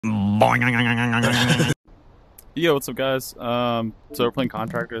Yo, what's up, guys? So we're playing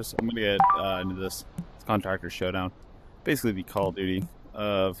Contractors. I'm gonna get into this. It's Contractors Showdown. Basically the Call of Duty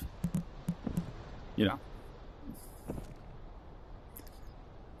of, you know,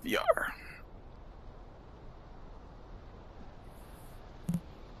 VR.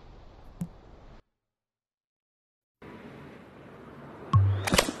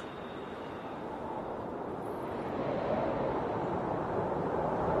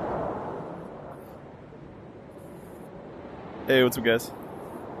 Hey, what's up, guys?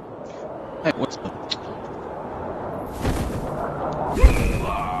 Hey, what's up?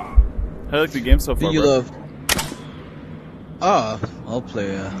 How do you like the game so far, Do you bro? love? I'll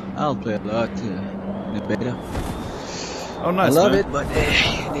play a lot in the beta. Oh, nice, I love man. it, but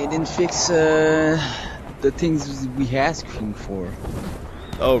they didn't fix the things we asking for.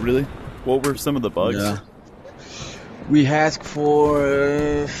 Oh, really? What were some of the bugs? Yeah. We asked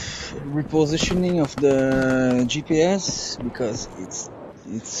for repositioning of the GPS because it's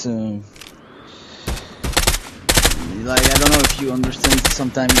like, I don't know if you understand.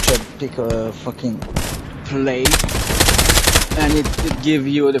 Sometimes you try to pick a fucking plate and it give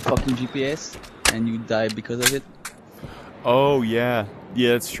you the fucking GPS and you die because of it. Oh, yeah.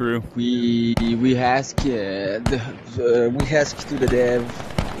 Yeah, it's true. We ask we ask to the dev,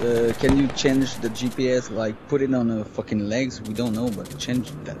 can you change the GPS, like put it on the fucking legs? We don't know, but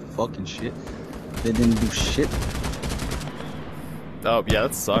change that fucking shit. They didn't do shit. Oh, yeah,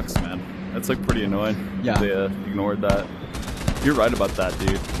 that sucks, man. That's like pretty annoying. Yeah. They ignored that. You're right about that,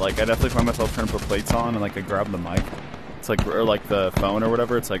 dude. Like, I definitely find myself trying to put plates on and like I grab the mic. It's like, or like the phone or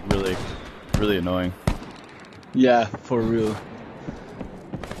whatever. It's like really, really annoying. Yeah, for real.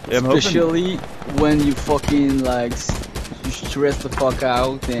 Yeah, Especially when you fucking like you stress the fuck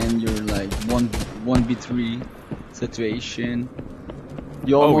out and you're like 1v3 situation.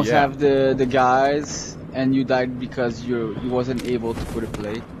 You almost have the guys and you died because you wasn't able to put a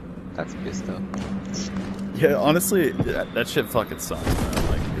plate. That's pissed off. Yeah, honestly, that shit fucking sucks, man.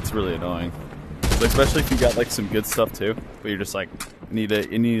 Like, it's really annoying. Like, especially if you got like some good stuff too, but you're just like you need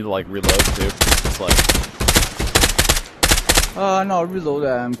to like reload too. It's like, no, reload.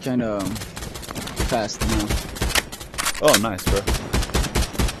 I'm kind of fast now. oh, nice, bro.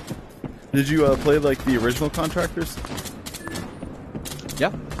 Did you play like the original Contractors?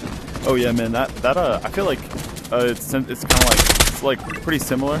 Yeah. Oh yeah, man. That I feel like it's kind of like pretty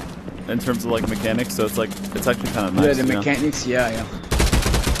similar in terms of like mechanics. So it's actually kind of nice. Yeah, the mechanics. Yeah.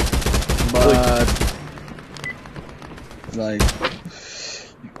 But like,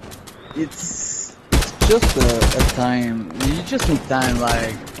 it's just a time. You just need time,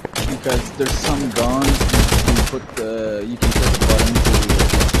 like, because there's some guns you can put the button to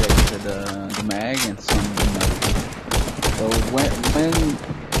eject the mag, and some not. So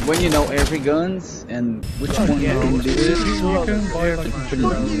when you know every guns and which one you can do it,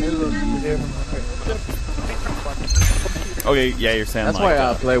 Okay, yeah, you're saying that's like, why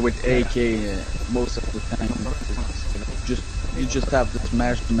I play with AK most of the time. You just have to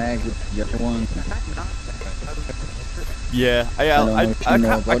smash the mag with the other one. yeah, I kind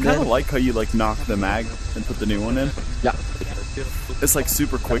that. of like how you like knock the mag and put the new one in. Yeah. It's like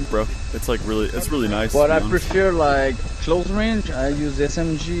super quick, bro. It's like it's really nice. But I prefer like close range. I use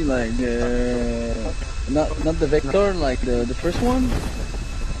SMG, like not the Vector, like the first one.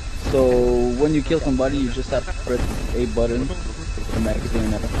 So when you kill somebody, you just have to press A button. The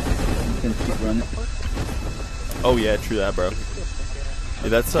magazine, you can keep running. Oh yeah, true that, bro. Yeah,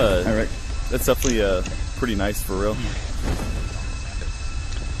 that's Alright. That's definitely pretty nice for real.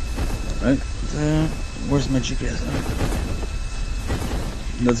 Right. Where's my GPS?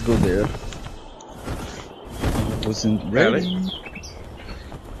 Let's go there. Wasn't ready.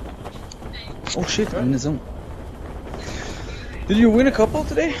 Oh shit, I'm in the zone. Did you win a couple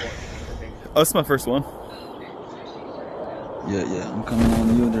today? Oh, that's my first one. Yeah, I'm coming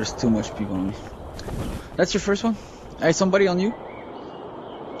on you. There's too much people on me. That's your first one? Hey, somebody on you?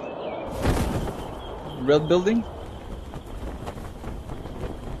 Red building?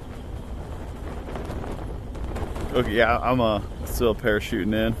 Okay, yeah, I'm still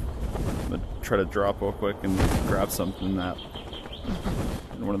parachuting in. I'm gonna try to drop real quick and grab something in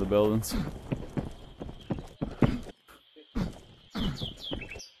one of the buildings.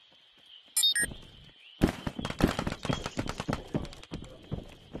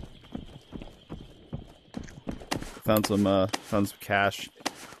 Found some cash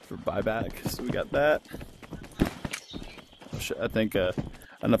for buyback, so we got that. Oh, shit, I think I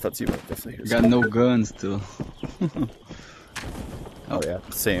don't know if that's you, but definitely here's Got no guns too. Oh yeah,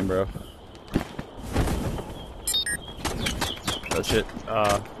 same, bro. Oh shit.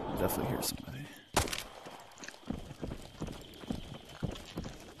 definitely hear somebody.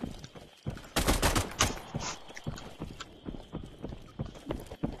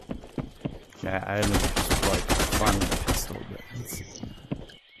 Yeah, I ended up just like finding the pistol, but it's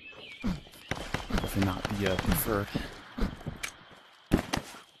definitely not the preferred.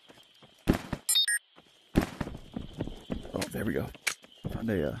 Oh, there we go. Found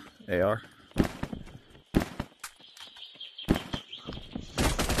a AR.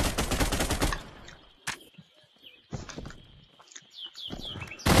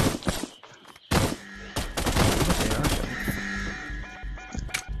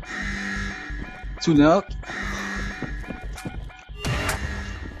 Two knock.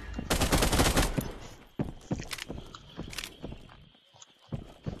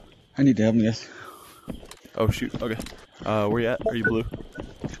 I need to help me, guys. Oh shoot. Okay. Where you at? Are you blue?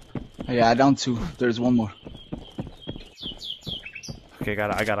 Yeah, down 2. There's one more. Okay,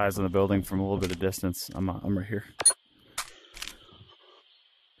 I got eyes on the building from a little bit of distance. I'm right here.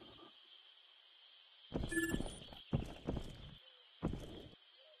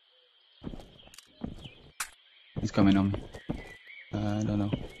 He's coming on me. I don't know.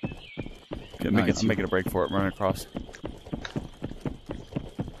 Yeah, I'm making a break for it. I'm running across.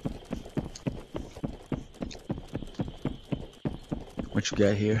 What you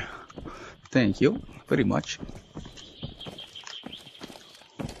got here? Thank you, very much.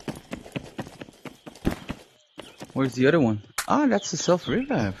 Where's the other one? Ah, that's a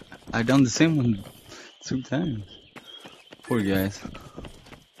self-revive. I done the same one 2 times. Poor guys.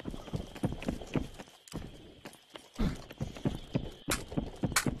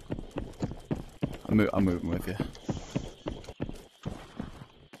 I'm moving with you.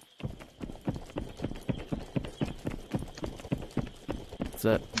 Is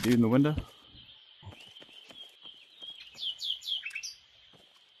that dude in the window?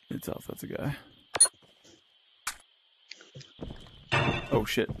 It's off. That's a guy. Oh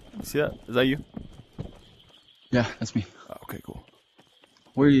shit! You see that? Is that you? Yeah, that's me. Oh, okay, cool.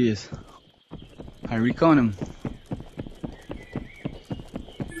 Where he is? I recon him.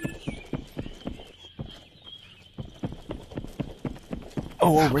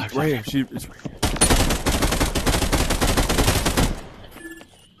 Oh, right here. It's right here.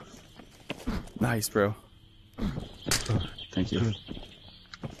 Nice, bro. Thank you.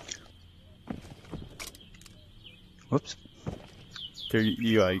 Whoops. Here,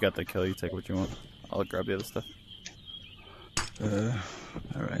 you got the kill. You take what you want. I'll grab the other stuff.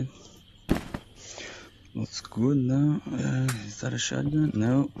 Alright. Looks good now. Is that a shotgun?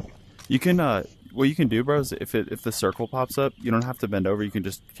 No. You can, what you can do, bro, is if the circle pops up, you don't have to bend over. You can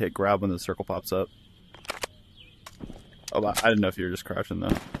just hit grab when the circle pops up. Oh, I didn't know if you were just crouching,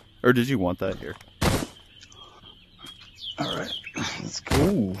 though. Or did you want that here? Alright. Let's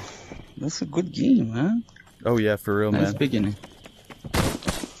go. That's a good game, huh? Oh, yeah, for real, Nice man. beginning.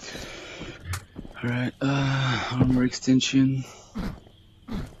 Alright, armor extension.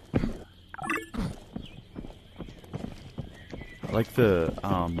 I like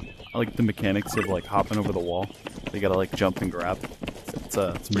the mechanics of like hopping over the wall. You gotta like jump and grab. It's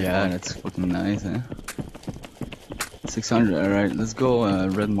pretty Yeah, fun. that's fucking nice, huh? 600, alright, let's go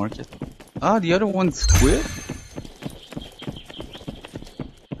red market. Ah, the other one's quit?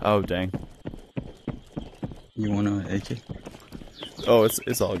 Oh dang. You want a AK? Oh,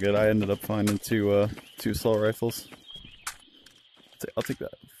 it's all good. I ended up finding two assault rifles. I'll take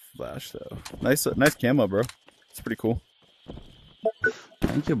that flash though. Nice camo, bro. It's pretty cool.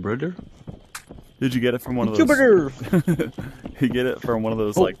 Thank you, brother. Did you get it from one of Thank those? you, brother. You get it from one of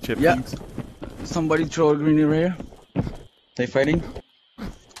those Oh, like chip yeah. things? Somebody throw a grenade right here. They fighting?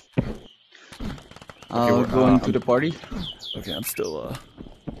 we're going to the party. Okay, I'm still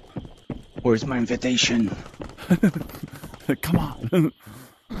Where's my invitation? Come on.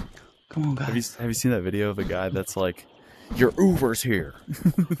 Come on, guys. Have you seen that video of the guy that's like, your Uber's here.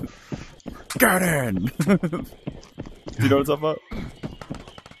 Get in. Do you know what I'm talking about?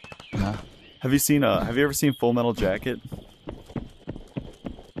 Nah. Have you ever seen Full Metal Jacket?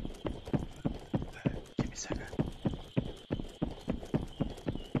 Give me a second.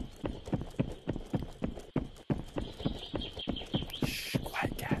 Shh,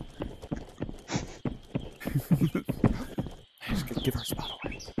 quiet cat. Just gonna give her a spot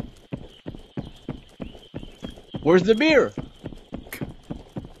away. Where's the beer?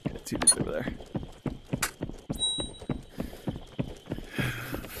 Got two dudes over there.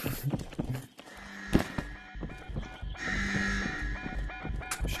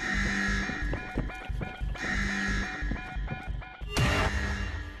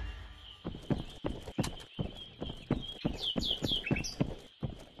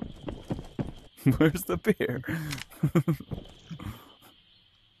 Where's the beer?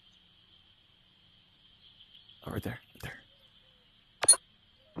 Oh, right there. Right there.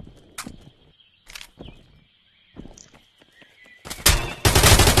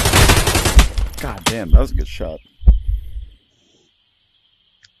 God damn, that was a good shot.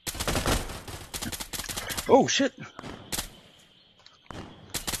 Oh shit!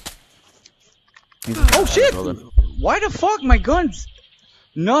 Oh shit! Why the fuck my guns?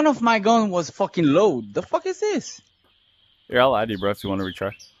 None of my gun was fucking load. The fuck is this? Here, I'll add you, bro, if you want to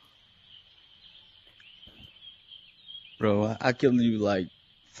retry. Bro, I killed you like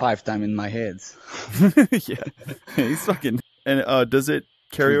 5 times in my head. Yeah, he's fucking. And does it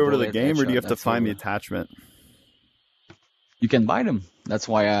carry over to the game, or do you have to find the attachment? You can buy them. That's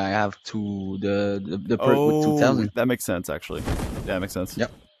why I have the perk with 2000. That makes sense, actually. Yeah, that makes sense.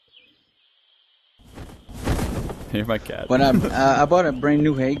 Yep. Here's my cat. But I bought a brand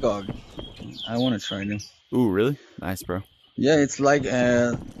new Hagog. I want to try this. Ooh, really? Nice, bro. Yeah, it's like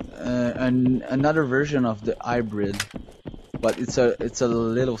another version of the hybrid, but it's a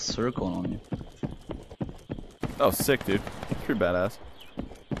little circle on it. Oh, sick, dude. Pretty badass.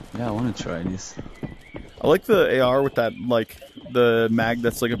 Yeah, I want to try this. I like the AR with that, like, the mag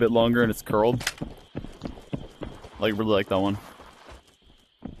that's like a bit longer and it's curled. Like, really like that one.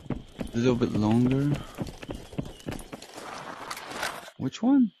 A little bit longer. Which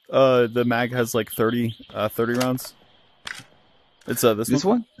one? The mag has like 30 rounds. It's this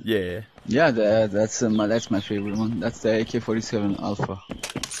one? Yeah. Yeah, that's my favorite one. That's the AK-47 Alpha.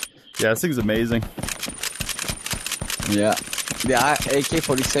 Yeah, this thing's amazing. Yeah, the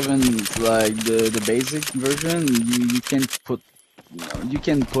AK-47 is like the basic version. You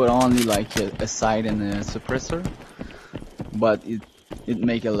can put only like a sight and a suppressor, but it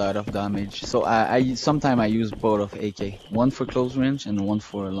make a lot of damage. So sometimes I use both of AK, one for close range and one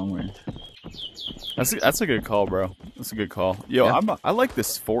for long range. That's a good call, bro. That's a good call. Yo, yeah. I like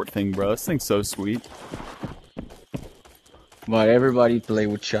this fort thing, bro. This thing's so sweet. But everybody play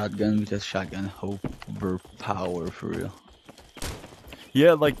with shotgun because shotgun overpower for real.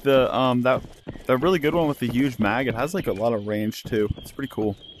 Yeah, like the that really good one with the huge mag. It has like a lot of range too. It's pretty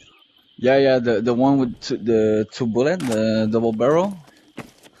cool. Yeah, the one with the 2 bullet, the double barrel.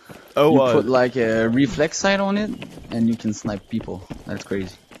 Oh, you put like a reflex sight on it, and you can snipe people. That's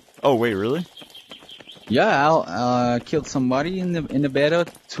crazy. Oh wait, really? Yeah, I killed somebody in the beta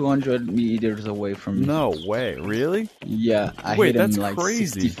 200 meters away from me. No way, really? Yeah, I hit him like crazy.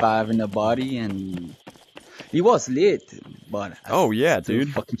 65 in the body, and he was lit, but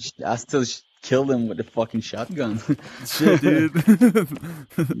dude, I still killed him with the fucking shotgun. Shit, dude.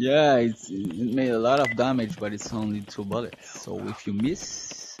 Yeah, it made a lot of damage, but it's only 2 bullets. So if you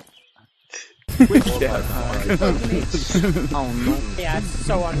miss. Oh no. Yeah, it's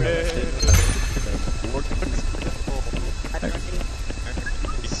so unrealistic.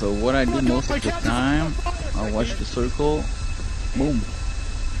 So what I do most of the time, I watch the circle, boom,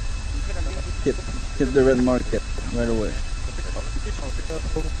 hit the red market right away.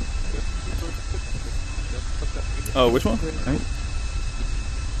 Oh, which one? Right.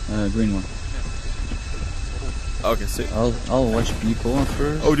 Green one. Okay, sick. I'll watch people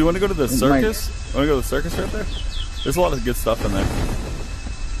first. Oh, do you want to go to the circus? Want to go to the circus right there? There's a lot of good stuff in there.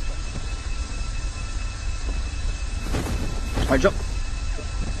 I jump.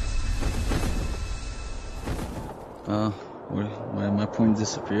 Where my point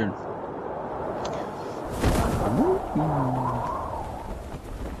disappeared.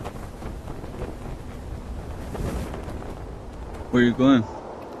 Where are you going?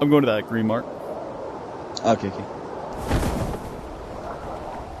 I'm going to that green mark. Okay.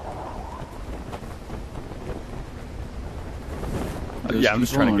 Yeah, I'm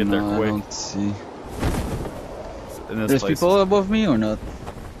just trying to get there quick. I don't see. There's people above me or not?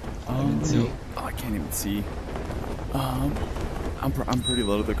 I can't even see. I'm pretty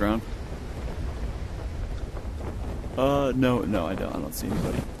low to the ground. No, I don't. I don't see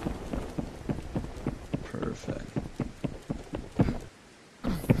anybody. Perfect.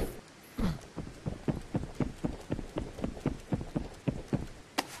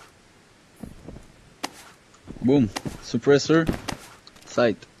 Boom. Suppressor.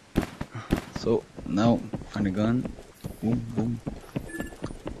 Sight. So, now, find a gun. Boom, boom.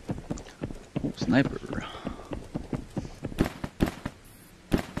 Oh, sniper.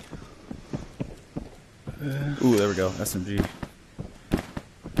 Ooh, there we go. SMG.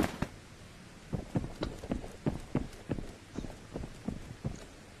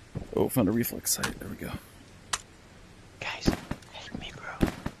 Oh, found a reflex sight. There we go. Guys, help me, bro.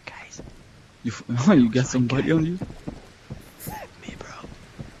 Guys. You got somebody on you? Help me, bro.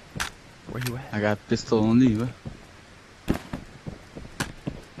 Where you at? I got pistol only. What?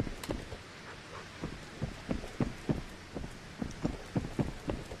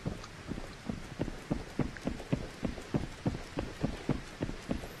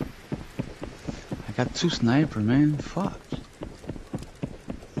 I got 2 sniper, man. Fuck.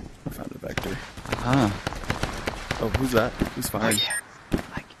 I found a vector. Ah. Oh, who's that? Who's firing? Oh, yeah.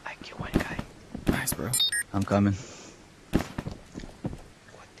 I killed one guy. Nice, bro. I'm coming. What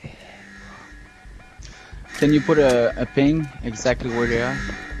the heck? Can you put a ping exactly where they are?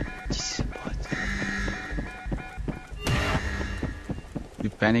 This is a bot. You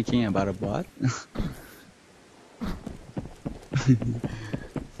panicking about a bot?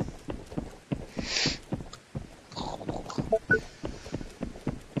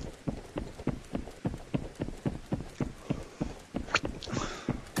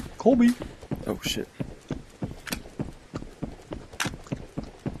 Kobe. Oh shit.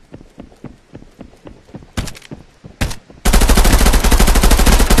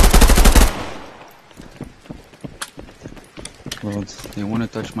 Well, they want to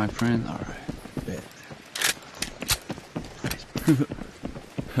touch my friend? Alright. Bet.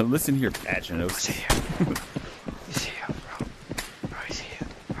 Listen here, Paginos. He's here. He's here, bro. Bro, he's here.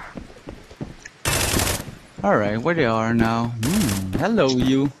 Alright, where they are now? Hello,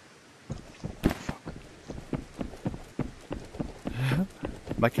 you.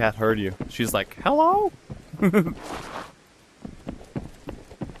 My cat heard you. She's like, hello? Bros,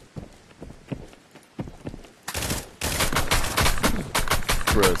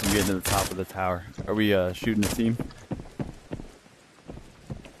 I'm getting to the top of the tower. Are we shooting a team?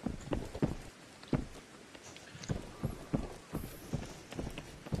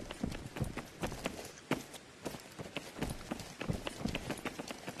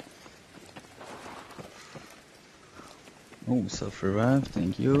 Oh, self-revive,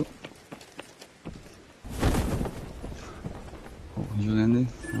 thank you. Oh, you landed?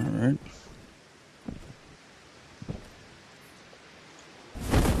 Alright.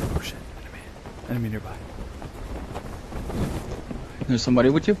 Oh shit, enemy. Enemy nearby. There's somebody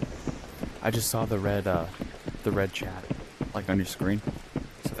with you? I just saw the red chat, like on your screen.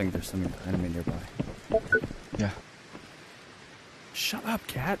 So I think there's some enemy nearby. Yeah. Shut up,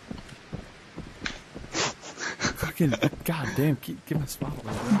 cat. Fucking goddamn, give my spot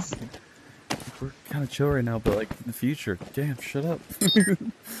away, bro. We're kind of chill right now, but like in the future, damn, shut up.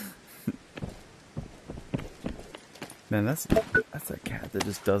 Man, that's a cat that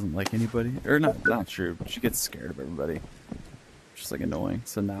just doesn't like anybody, or not true. She gets scared of everybody. Just like annoying.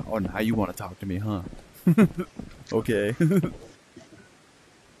 So now you want to talk to me, huh? Okay.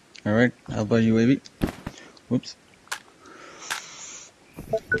 Alright, how about you, baby? Whoops.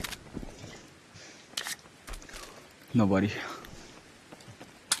 Nobody.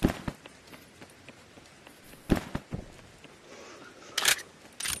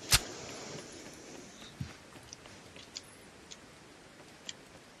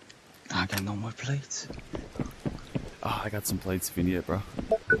 I got no more plates. Oh, I got some plates if you need it, bro.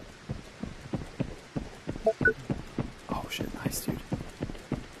 Oh shit, nice, dude.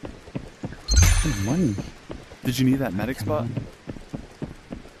 Good money. Did you need that medic spot?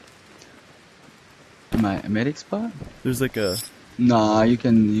 My medic spot? There's like a... Nah, you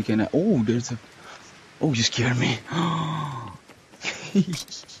can, oh, there's a, oh, you scared me.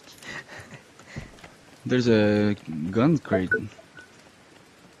 There's a gun crate.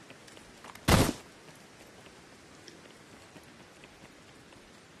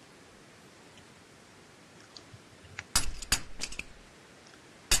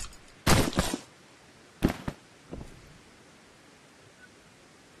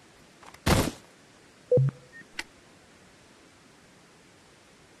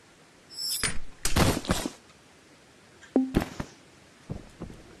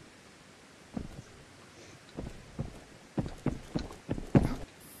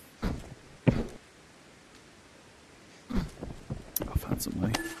 Some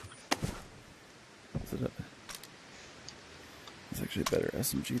money. It's actually a better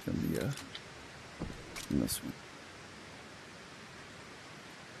SMG than this one.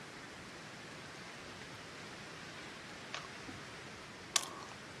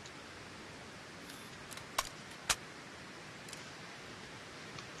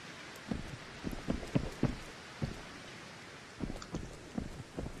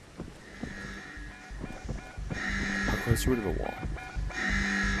 How close are we to the wall?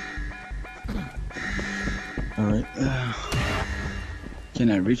 Alright.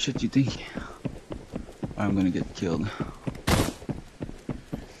 Can I reach it, you think? Or I'm gonna get killed.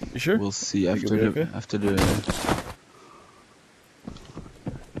 You sure? We'll see Think after it'll be the okay?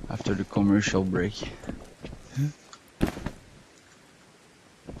 after after the commercial break.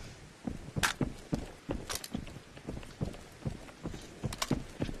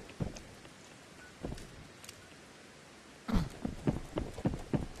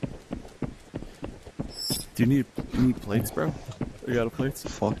 Do you need plates, bro? You got a plates?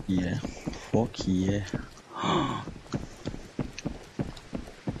 Fuck yeah. Fuck yeah.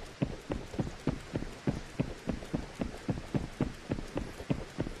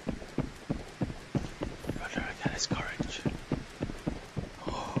 Brother, I got his courage.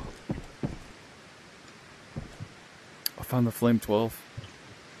 I found the flame 12.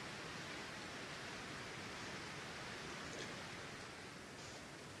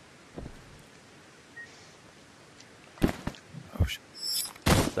 Oh shit.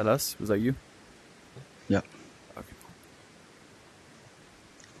 Is that us? Was that you? Yeah. Okay.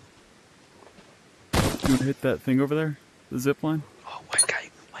 You wanna hit that thing over there? The zip line? Oh, one guy,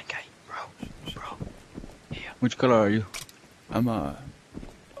 bro. Here. Which color are you? I'm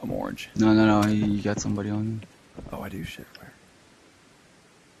orange. No, you got somebody on you. Oh, I do shit. Where?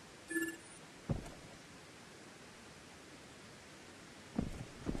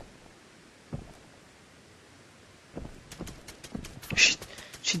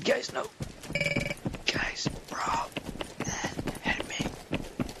 Shit, guys, no. Guys, bro. Help me.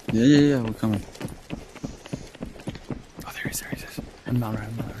 Yeah, we're coming. Oh, there he is. I'm not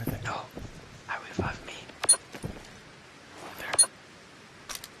right there. No. I revive me. There.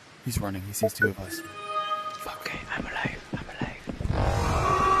 He's running. He sees two of us. Fuck, okay, I'm alive.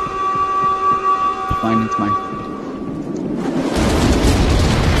 Mine, it's mine.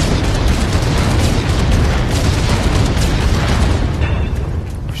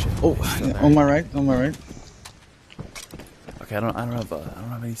 Oh, on my right. Okay, I don't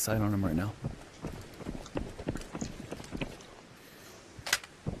have any sight on him right now.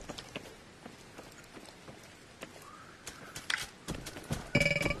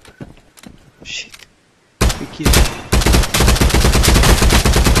 Shit. Big kid.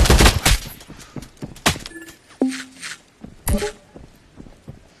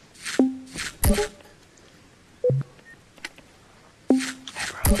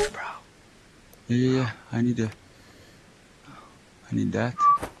 Hey, bro. Yeah. I need that.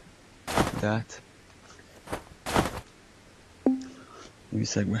 Give me a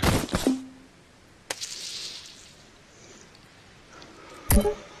sec, bro.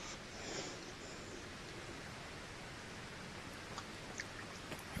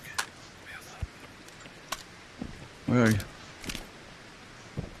 Where are you?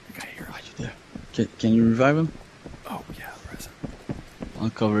 I got here. Are you there? Can you revive him? Oh yeah, present. I'll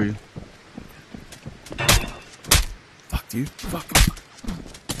cover you. Fuck, dude. Fuck.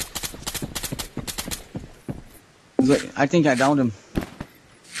 He's like, I think I downed him.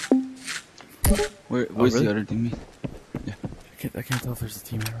 Where's really? the other teammate? I can't tell if there's a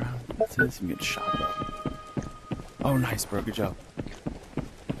teammate around. It says I'm getting shot though. Oh, nice, bro. Good job.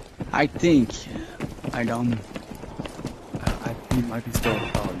 I think I downed him. He might be still.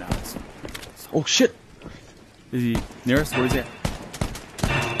 Oh, no. Oh shit! Is he near us? Where is he at?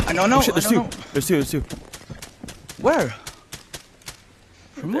 I don't know. Oh shit, there's two. There's two. Where?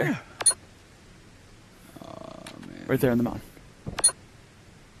 From There. where? Oh man. Right there in the mountain.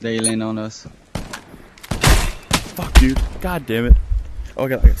 They land on us. Fuck, dude. God damn it. Oh, I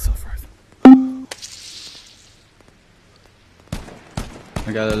got self worth.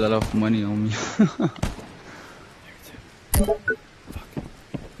 I got a lot of money on me.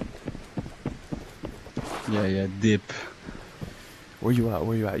 Yeah, dip. Where you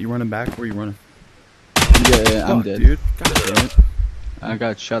at? You running back? Where you running? Yeah, I'm Fuck, dead. dude. God damn it. I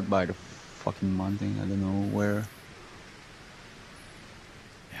got shot by the fucking mountain. I don't know where.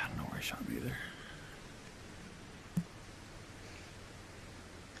 Yeah, I don't know where he shot me either.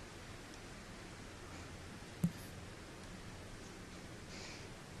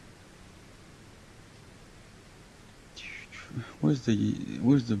 Where's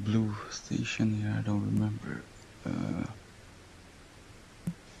the blue station here? I don't remember. I'm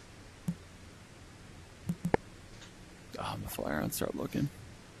gonna fly around and start looking.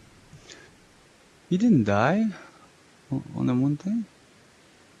 He didn't die on the mountain.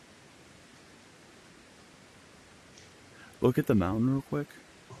 Look at the mountain real quick.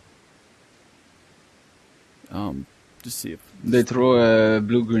 Just see if They throw a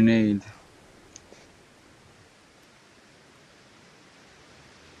blue grenade.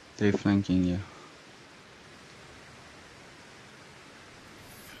 They flanking you.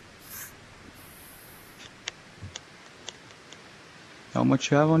 How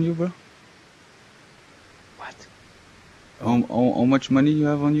much you have on you, bro? What? How much money you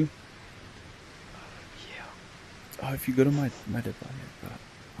have on you? Oh, if you go to my dead body,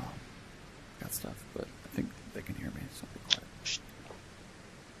 got stuff, but I think they can hear me, so I'll be quiet. Shh.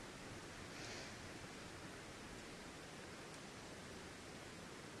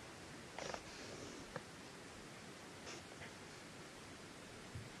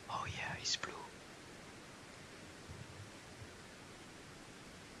 Oh yeah, he's blue.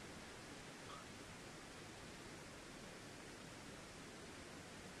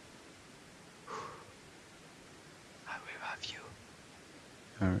 I will have you.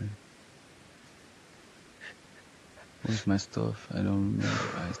 Alright. Where's my stuff? I don't remember.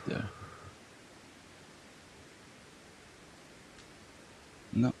 It's there.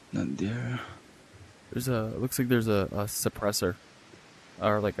 No, not there. There's looks like there's a suppressor,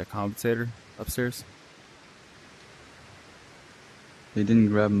 or like a compensator upstairs. They didn't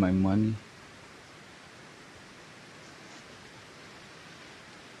grab my money.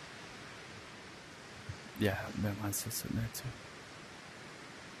 Yeah, man, mine's still sitting there too.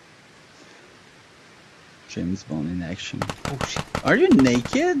 James Bond in action. Oh shit. Are you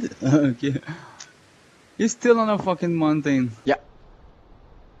naked? Okay. You're still on a fucking mountain. Yeah.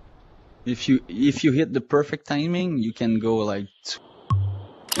 If you hit the perfect timing, you can go like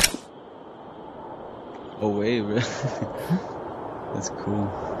away, bro. That's cool.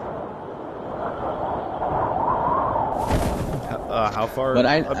 How far But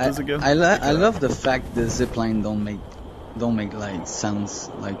up does it go? I love the fact the zipline don't make like sounds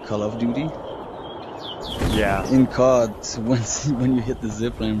like Call of Duty. Yeah. In COD, when you hit the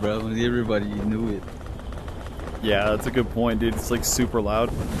zipline, bro, everybody knew it. Yeah, that's a good point, dude. It's like super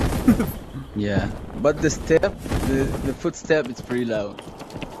loud. Yeah, but the footstep, it's pretty loud.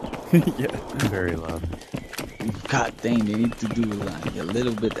 Yeah. Very loud. God dang, they need to do like a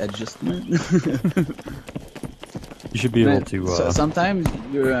little bit adjustment. You should be able to. So sometimes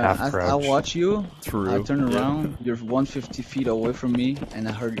you're. half crouch. I'll watch you. True. I turn around. You're 150 feet away from me, and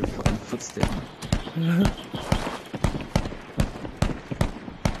I heard your fucking footstep.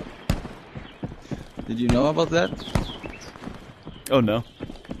 Did you know about that? Oh no.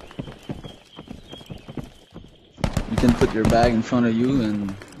 You can put your bag in front of you,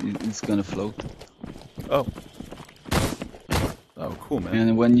 and it's gonna float. Oh. Oh, cool, man.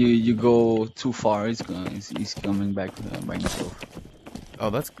 And when you go too far, he's coming back by himself. Oh,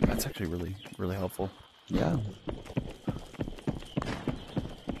 that's actually really helpful. Yeah.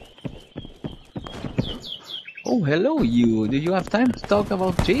 Oh, hello, you. Do you have time to talk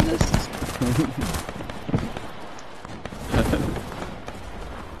about Jesus?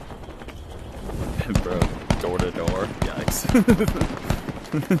 Bro, door to door. Yikes.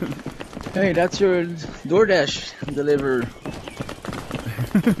 Hey, that's your DoorDash deliver.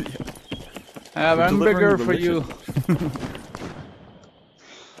 I have a hamburger for you.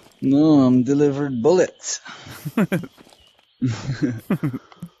 No, I'm delivered bullets.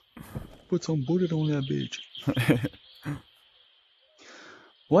 Put some bullet on that bitch.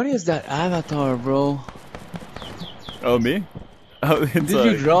 What is that avatar, bro? Oh, me? Oh, it's Did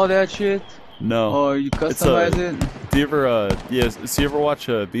you draw that shit? No. Or you customize it? Do you ever, so you ever watch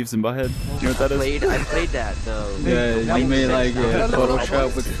Beavis and Butthead? You know what that is? I played that though. Yeah, you made like a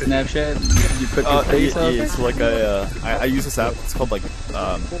Photoshop with Snapchat. You put your face up. Yeah, so like I use this app. It's called like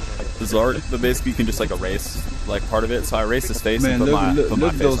Bizarre, but basically you can just like erase like part of it. So I erased his face Man, and put my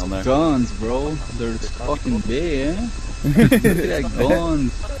look face those on there. guns, bro. They're fucking big, eh? Look at that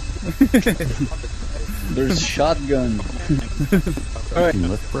guns. There's shotgun. Alright.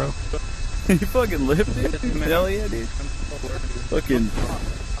 Lift, bro. You fucking lift, dude. Hell yeah, dude. Fucking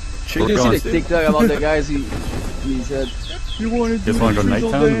Did you see the TikTok about the guys he said, you want to do You guys want to go triple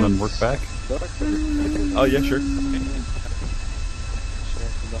nighttime and dance?" then work back? Oh yeah, sure.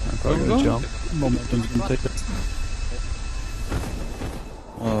 I'm probably gonna jump. Momentum's gonna take it.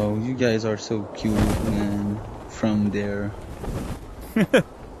 Oh, you guys are so cute, man. From there.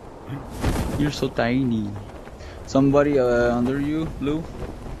 You're so tiny. Somebody under you, Lou?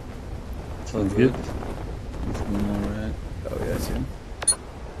 Sounds good. It's going alright. Oh yeah, I see him.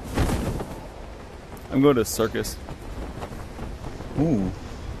 I'm going to circus. Ooh.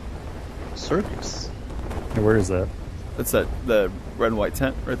 Circus. Hey, where is that? That's the red and white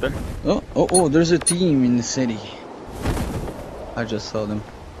tent right there. Oh, there's a team in the city. I just saw them.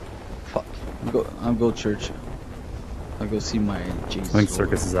 Fuck. I'll go church. I'll go see my Jesus. I think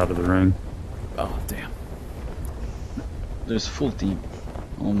Circus is out of the ring. Oh damn. There's full team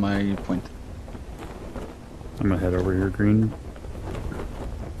on my point. I'm gonna head over here, Green.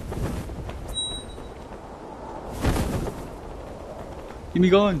 Give me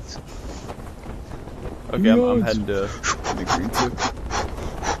guns. Okay, I'm heading to green too.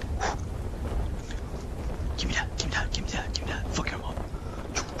 Give me that.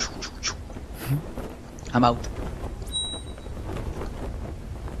 I'm out.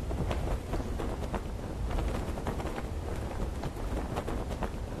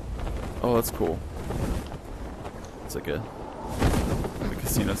 Oh, that's cool. It's like the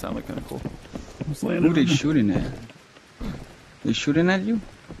casino sound like kind of cool. Who they shooting at? They shooting at you?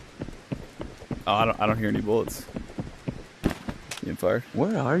 Oh, I don't hear any bullets. You getting fired?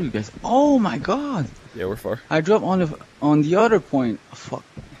 Where are you guys? Oh my god! Yeah, we're far. I dropped on the other point. Fuck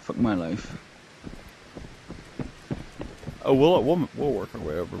my life. Oh, we'll work our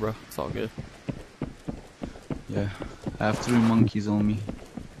way over, bro. It's all good. Yeah, I have 3 monkeys on me.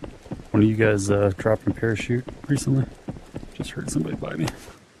 One of you guys dropped a parachute recently? Just heard somebody by me.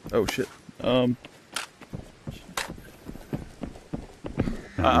 Oh shit. That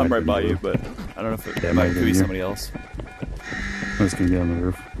I'm might right be by you. you, but I don't know if it Yeah, might might be be you. somebody else. I was gonna get on the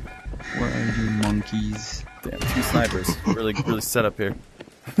roof. Where are you monkeys? Damn, 2 snipers. Really set up here.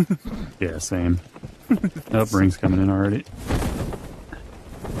 Yeah, same. Nope, ring's coming in already.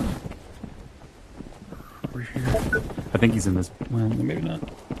 Over here. I think he's in this. Well, maybe not.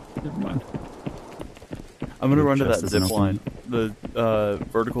 Never mind. I'm gonna Your run to chest that isn't zip line. The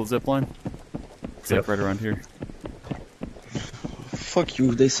vertical zip line. It's like Yep. right around here. Fuck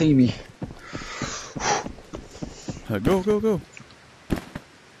you, they see me. Go, go, go.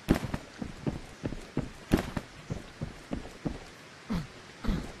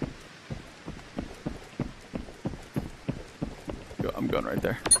 I'm going right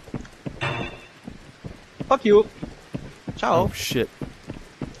there. Fuck you. Ciao. Oh shit.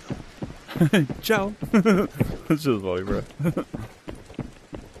 Ciao. That's just funny, bro.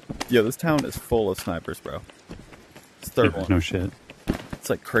 Yo, this town is full of snipers, bro. It's the third Yeah, one. no shit. It's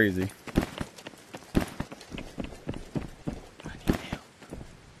like crazy.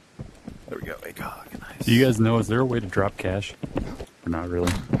 There we go. ACOG. Nice. Do you guys know, is there a way to drop cash? Or not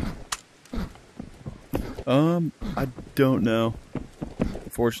really? I don't know.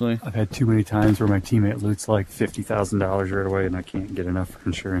 Unfortunately. I've had too many times where my teammate loots like $50,000 right away and I can't get enough for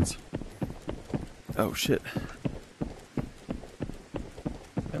insurance. Oh shit.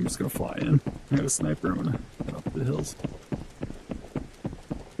 I'm just gonna fly in. I got a sniper. I'm gonna head up the hills.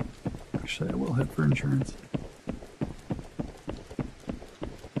 Actually, I will head for insurance.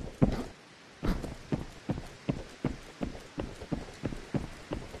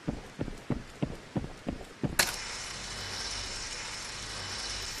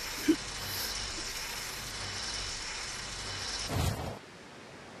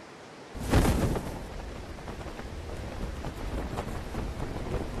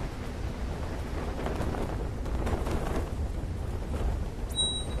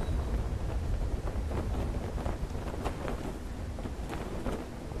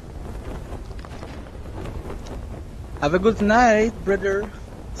 Have a good night, brother.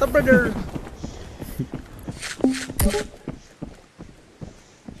 What's up, brother?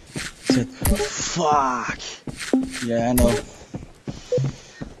 Said, fuck. Yeah, I know.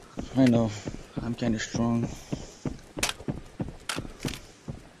 I know. I'm kinda strong.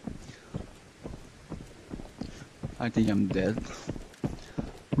 I think I'm dead.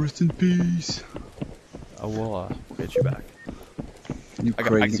 Rest in peace. Oh, we'll get you back. You I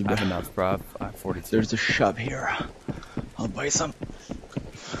crazy, bro. have enough, bro. I have 42. There's a shop here. I'll buy some.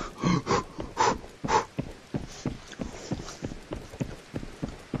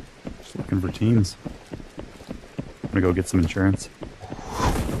 Just looking for teams. I'm gonna go get some insurance.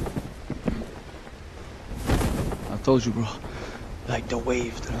 I told you, bro. Like the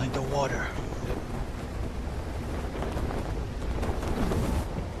wave, they're like the water.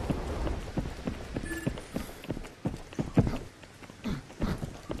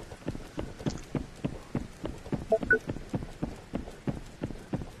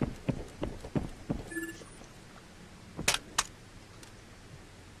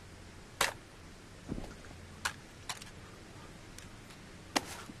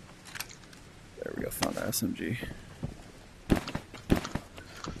 There we go. Found our SMG.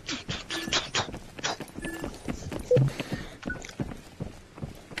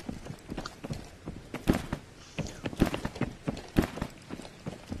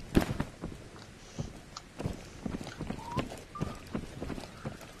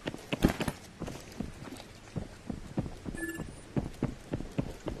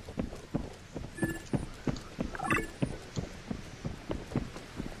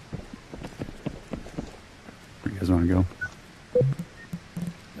 Where you guys wanna go?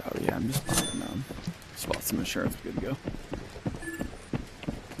 Oh yeah, I'm just spot some insurance. We're good to go.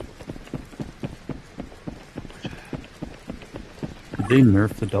 Did they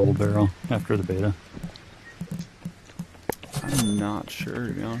nerf the double barrel after the beta? I'm not sure,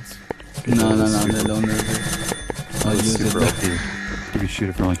 to be honest. No, It's they super- don't ever. I'll it's use it. super OP. You can shoot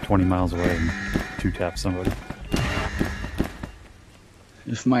it from like 20 miles away and two-tap somebody.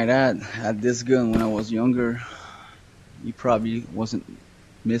 If my dad had this gun when I was younger, he probably wasn't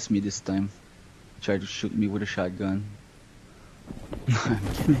miss me this time. Tried to shoot me with a shotgun. I'm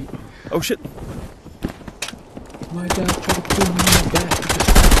kidding. Oh shit! My dad tried to kill me in the back.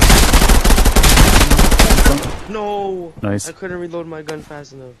 No! Nice. I couldn't reload my gun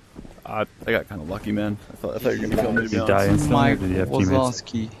fast enough. I got kind of lucky, man. I thought you were gonna kill me. To Did be you die honest. instantly or Mike did you have teammates?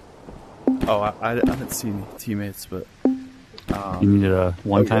 Wazowski. Oh, I didn't see any teammates, but You needed a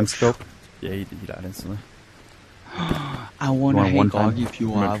one-time Okay. scope? yeah, he died instantly. I want You to want hang one time? dog if you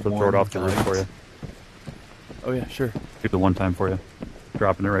I'm gonna have throw one. it off the roof for you. Oh yeah, sure. Get the one-time for you.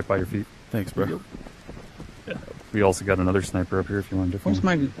 Dropping it right by your feet. Thanks, bro. We also got another sniper up here if you want a different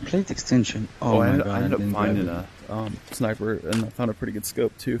Where's one. my plate extension? Oh, I my ended, god, I ended didn't up grab finding it. a sniper, and I found a pretty good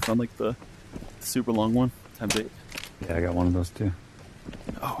scope too. Found like the super long one, times 8. Yeah, I got one of those too.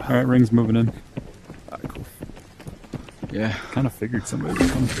 Oh, Alright, ring's moving in. alright, cool. Yeah, Kind of figured somebody would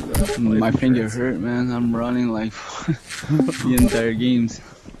come through that. my finger hurt, man. I'm running like the entire games.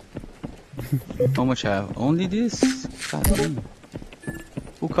 How much I have? Only this? God damn.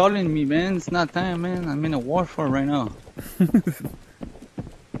 Who calling me, man? It's not time, man. I'm in a warfare right now.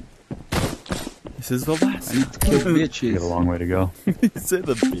 This is the last. I need to kill You bitches. got a long way to go. You say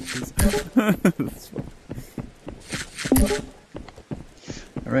the bitches. That's funny.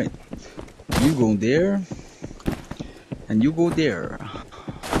 Alright. You go there. And you go there.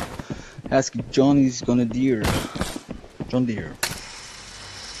 Ask Johnny's gonna deer. John Deere.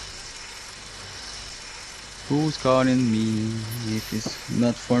 Who's calling me? If it's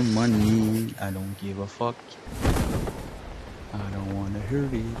not for money, I don't give a fuck. I don't wanna hear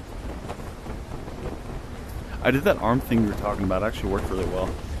it. I did that arm thing you were talking about. It actually worked really well.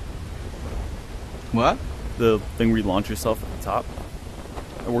 What? The thing where you launch yourself at the top.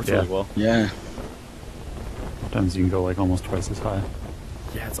 It worked Yeah. really well. Yeah. Sometimes you can go like almost twice as high.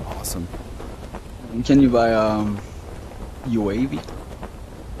 Yeah, it's awesome. Can you buy UAV?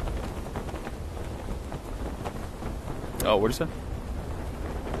 Oh, what did you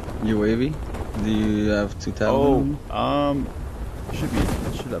say? UAV? Do you have 2,000? Oh, should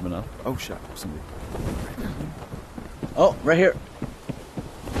have enough. Oh shit, somebody. Oh, right here.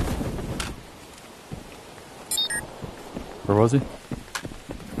 Where was he?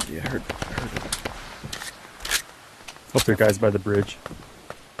 Yeah, I heard. Oh, there, guys by the bridge.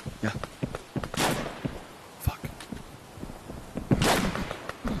 Yeah. Fuck.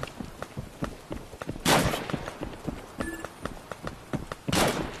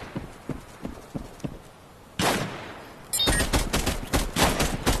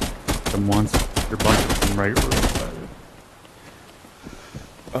 Them once. They're bunch of them right.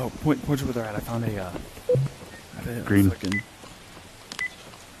 Oh, point you where they're at. I found a Green. Fucking,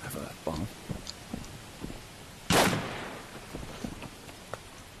 I have a bomb.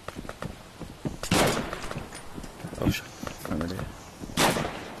 Oh shit! I'm ready.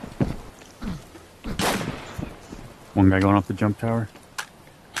 One guy going off the jump tower.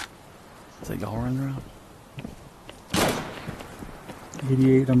 Is that y'all running around?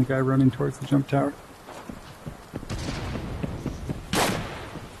 88 on the guy running towards the jump tower.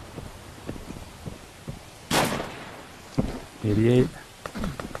 '88.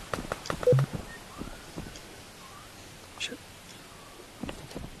 Shit.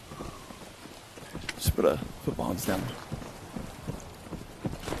 Just put bombs down.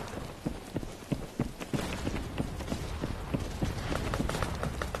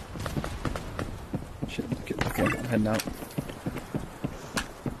 Shit. Okay, I'm heading out.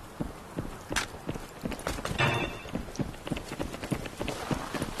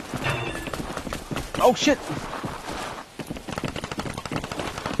 Oh shit!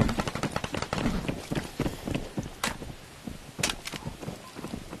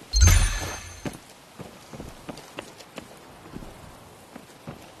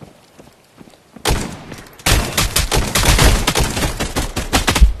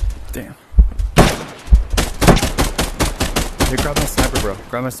 Damn. Hey, grab my sniper, bro.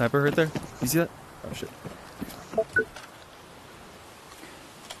 Grab my sniper right there. You see that? Oh shit.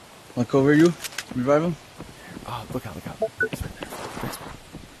 I'll cover you. Revive him. Oh, look out, look out. It's right there. Thanks, bro.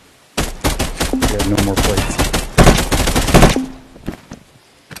 Yeah, no more plates.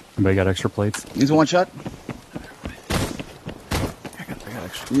 Anybody got extra plates? He's one shot. I got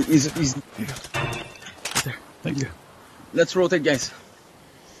extra. He's. There. Thank you. Let's rotate, guys.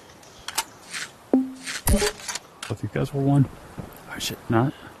 Both you guys were one? Oh shit.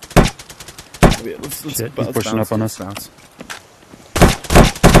 Not? Wait, let's Shit, he's bounce, pushing bounce, up on let's us. bounce.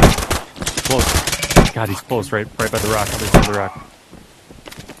 close. God, he's close, right by the rock, other side of the rock.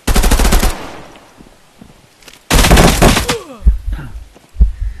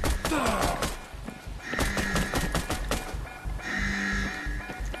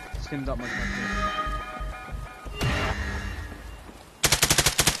 Skimmed up my country.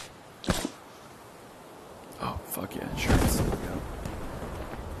 Oh, fuck yeah, insurance. There we go.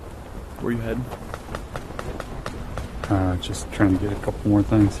 Where you heading? Just trying to get a couple more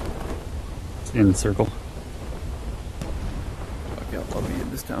things. It's in the circle. Fuck yeah, I'll be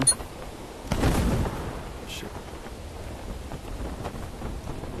in this town. Shit.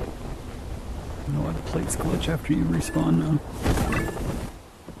 You know what? The plates glitch after you respawn now.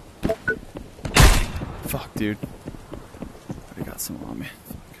 Fuck, dude. I got some on me.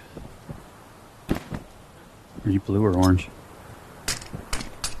 Fuck. Are you blue or orange?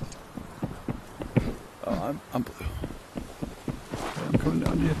 Oh, I'm blue. I'm coming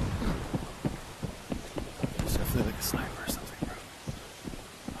down to you. It's definitely like a sniper or something, bro.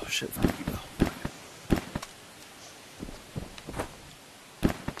 Oh shit, found me though.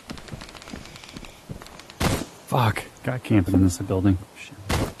 Fuck. Got camping in this building. Shit.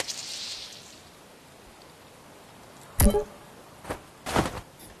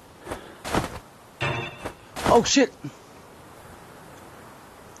 Oh shit!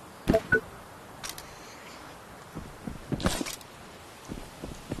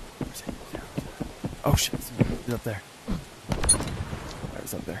 Oh shit, he's up there.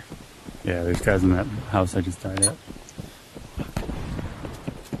 He's up there. Yeah, there's guys in that house I just died at.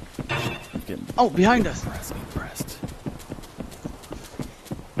 I'm getting Oh, behind us! impressed.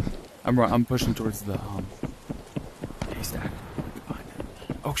 I'm pushing towards the haystack. Behind it.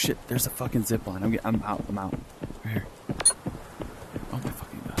 Oh shit, there's a fucking zip line. I'm out. Right here. Oh my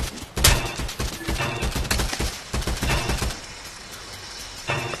fucking god.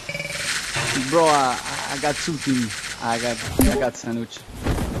 Bro, I got two teams. I got sandwich.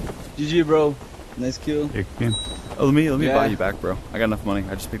 GG, bro. Nice kill. Big game. Oh, let me Yeah. buy you back, bro. I got enough money.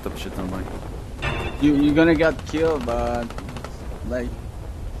 I just picked up a shit ton of money. You're gonna get killed, but like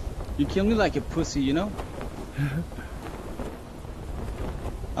you kill me like a pussy, you know?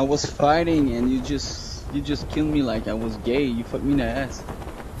 I was fighting and you just killed me like I was gay. You fucked me in the ass.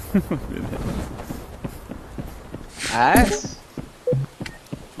 Ass?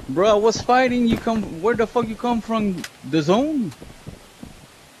 Bro, I was fighting. Where the fuck you come from? The zone?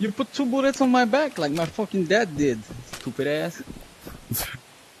 You put 2 bullets on my back like my fucking dad did. Stupid ass.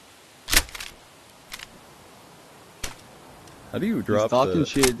 How do you He's drop talking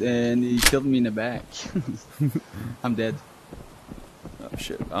shit and he killed me in the back. I'm dead. Oh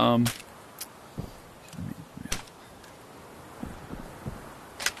shit. Oh,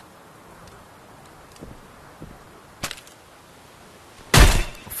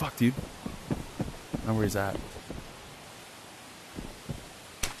 fuck, dude. I don't know where he's at.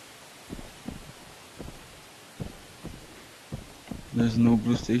 There's no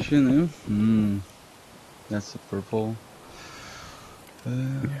blue station, eh? That's a purple.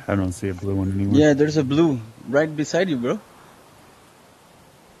 I don't see a blue one anywhere. Yeah, there's a blue right beside you, bro.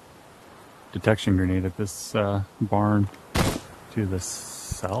 Detection grenade at this barn to the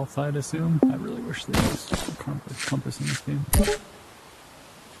south, I'd assume. I really wish they used a compass in this game.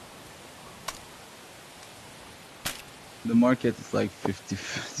 The market is like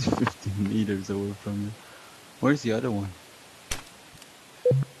 50 meters away from you. Where's the other one?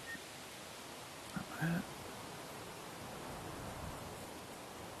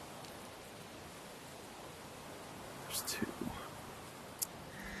 There's two.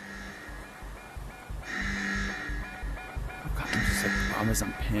 Oh god, I'm just like, the problem is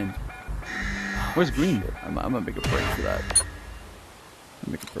I'm pinned. Where's green? Shit. I'm gonna make a break for that. I'm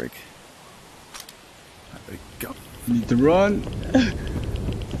gonna make a break. Alright, ready, go. Need to run.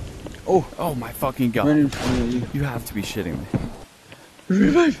 Oh my fucking god. Right in front of you. You have to be shitting me.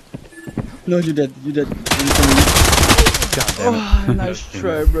 Revive! No, you're dead. You're dead. God damn it. Oh, nice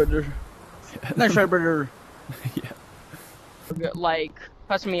try, brother. Nice try, brother. Yeah. Like,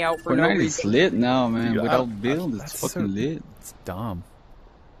 cuss me out for no Fortnite is reason. lit now, man. Dude, Without build, it's that's fucking so- lit. It's dumb.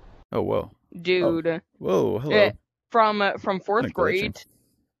 Oh whoa. Dude, Whoa, hello. from fourth Kinda glitching. grade,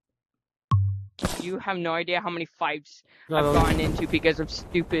 you have no idea how many fights I've gotten into because of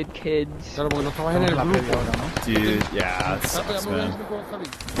stupid kids. Dude, yeah, that sucks, man.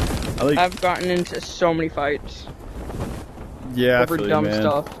 I like, I've gotten into so many fights yeah, I over feel you, dumb man.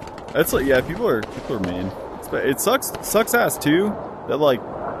 stuff. That's like, yeah, people are mean. It sucks ass too that like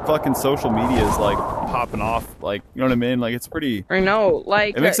fucking social media is like popping off. Like, you know what I mean? Like, it's pretty. I know,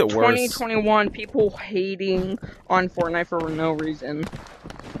 like, It makes it worse. 2021, people hating on Fortnite for no reason.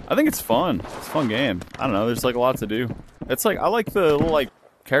 I think it's fun. It's a fun game. I don't know. There's like a lot to do. It's like I like the little like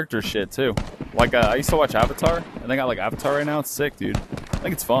character shit too. Like I used to watch Avatar, and they got like Avatar right now. It's sick, dude. I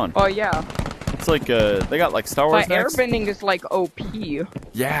think it's fun. Oh yeah. It's like they got like Star Wars. But next. airbending is like OP.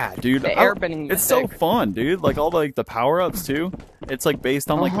 Yeah, dude. The airbending. It's so fun, dude. Like all the, like the power ups too. It's like based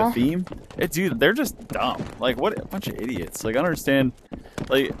on like the theme. Dude, they're just dumb. Like what a bunch of idiots. Like I don't understand.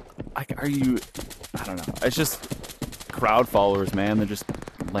 Like are you? I don't know. It's just crowd followers, man. They're just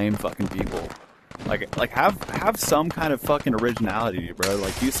lame fucking people. Like have some kind of fucking originality, bro.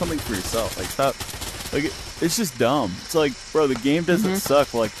 Like do something for yourself. Like stop. Like it's just dumb. It's like, bro, the game doesn't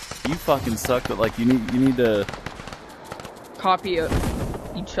suck. Like you fucking suck. But like you need to copy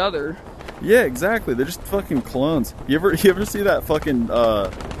each other. Yeah, exactly. They're just fucking clones. You ever see that fucking?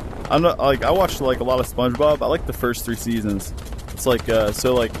 I'm not like I watched like a lot of SpongeBob. I like the first 3 seasons. It's like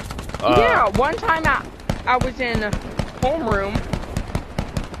so like. Yeah, one time I was in homeroom.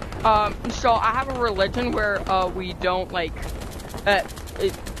 So I have a religion where we don't like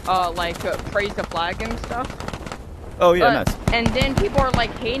praise the flag and stuff. Oh yeah, nice. And then people are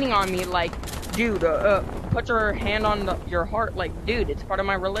like hating on me, like, dude, put your hand on your heart, like, dude, it's part of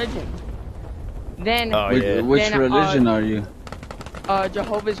my religion. Then which religion are you?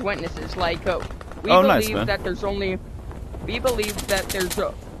 Jehovah's Witnesses. Like, we nice, believe man. that there's only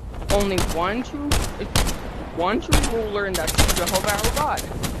one true ruler, and that's Jehovah our God.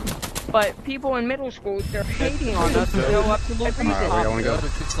 But people in middle school, they're hating on us to go up to the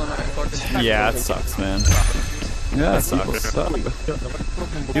Yeah, it sucks, man. Yeah, that sucks.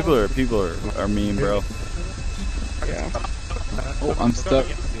 People are mean, bro. Yeah. Oh, I'm stuck.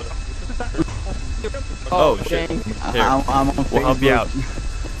 Oh shit. Dang. Here, I'm on we'll help you out.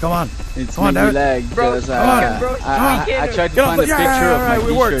 Come on. It's Come on, maybe David. lag Bro, because I I tried to Get find off a the- picture of yeah, my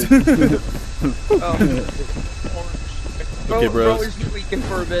we worked. t-shirt. Okay, bro bros. is tweaking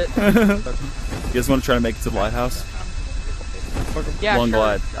for a bit. You guys want to try to make it to the lighthouse? Yeah, Long sure.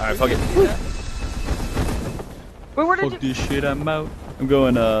 glide. Alright, fuck it. Wait, where did Fuck this shit, I'm out. I'm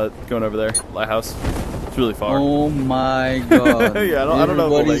going over there. Lighthouse. It's really far. Oh my god. Yeah, I don't know if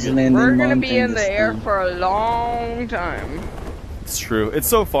we'll Everybody's make it. landing We're gonna be mountain in this the air time. for a long time. It's true. It's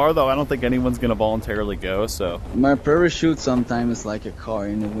so far though. I don't think anyone's gonna voluntarily go. So. My parachute sometimes is like a car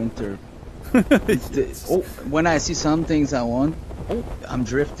in the winter. When I see some things I want, I'm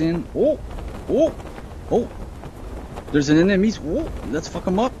drifting. Oh, there's an enemy. Let's fuck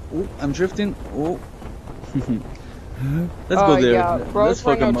him up. I'm drifting. Let's go there. Yeah, Let's bro's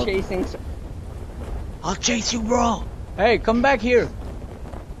fuck like him no up. chasing. I'll chase you, bro. Hey, come back here.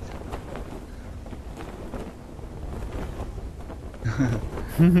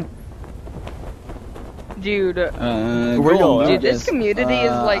 Dude, Where you going? dude, this community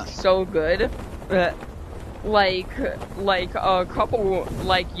is like so good. Like a couple,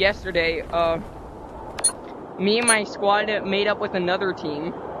 like yesterday, me and my squad made up with another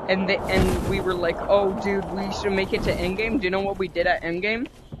team, and we were like, oh dude, we should make it to endgame. Do you know what we did at endgame?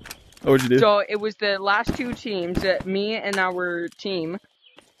 Oh, what'd you do? So it was the last 2 teams, me and our team,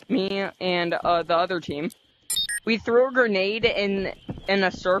 me and the other team. We threw a grenade in a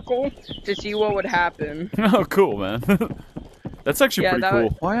circle to see what would happen. Oh, cool, man. That's actually pretty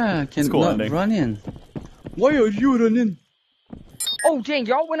cool. Why I can cool not ending. run in? Why are you running? Oh dang,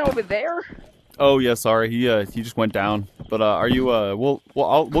 y'all went over there? Oh yeah, sorry. He just went down. But are you? We'll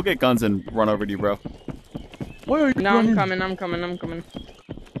get guns and run over to you, bro. Why are you No, running? I'm coming.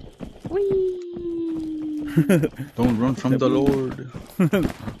 Whee! Don't run from the Lord.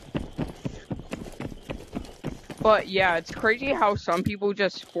 But yeah, it's crazy how some people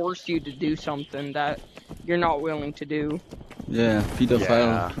just force you to do something that you're not willing to do. Yeah, pedophile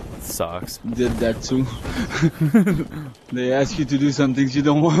Yeah, it sucks. did that too. They ask you to do some things you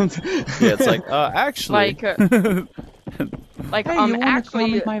don't want. Yeah, it's like actually. Like, Hey, you wanna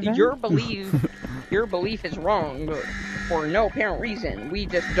actually, comment my van? your belief is wrong for no apparent reason. We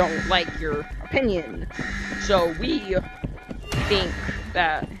just don't like your opinion. So we think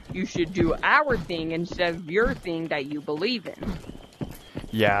that you should do our thing instead of your thing that you believe in.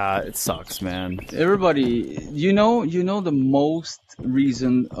 Yeah, it sucks, man. Everybody, you know the most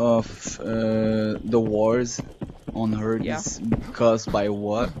reason of the wars on Earth is caused by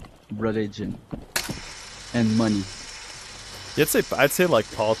what? Religion and money. Yeah, I'd say like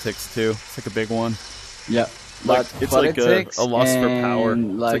politics too. It's like a big one. Yeah, Like, but it's like politics a lust for power.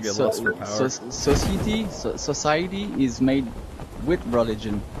 and, It's like like a lust for power. society is made with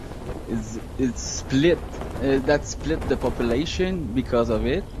religion. It's split. That split the population because of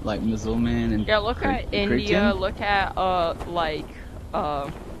it, like Muslim and Yeah, look at India. Christian. Look at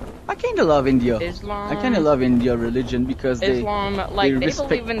I kind of love India. Islam. I kind of love India religion because Islam, like they respect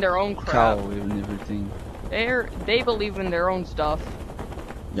believe in their own cow crap. and everything. They believe in their own stuff.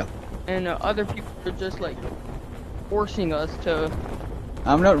 Yeah. And other people are just like forcing us to.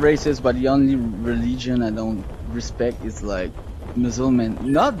 I'm not racist, but the only religion I don't respect is like Muslim,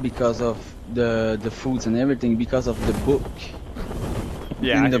 not because of the foods and everything, because of the book.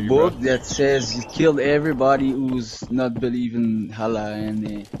 Yeah, in the book that says you killed everybody who's not believing Allah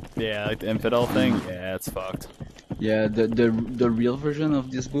and yeah, like the infidel thing. Yeah, it's fucked. yeah, the real version of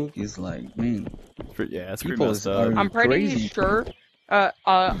this book is like, man, Yeah, it's pretty people messed up. I'm pretty crazy. sure.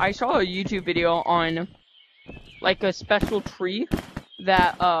 I saw a YouTube video on like a special tree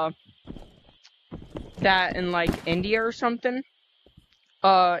that that in like India or something.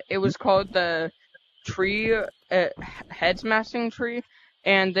 It was called the tree, head smashing tree,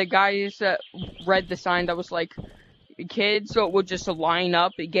 and the guys read the sign that was like, kids would just line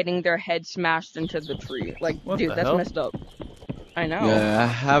up getting their head smashed into the tree. Like, What dude, the that's hell? messed up. I know. Yeah, I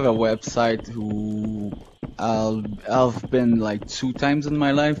have a website who I've been like 2 times in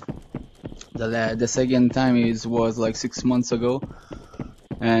my life. The second time was like 6 months ago,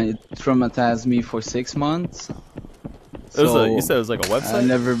 and it traumatized me for 6 months. You said it was like a website? I've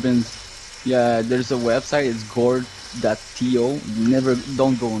never been. Yeah, there's a website. It's gourd.to.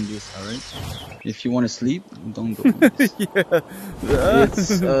 Don't go on this, alright? If you want to sleep, don't go on this. Yeah.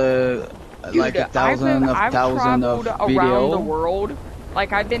 It's Dude, like a thousand I've of traveled video. around the world.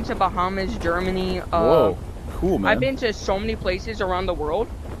 Like, I've been to Bahamas, Germany. Whoa, cool, man. I've been to so many places around the world,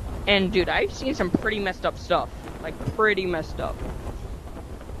 and dude, I've seen some pretty messed up stuff. Like, pretty messed up.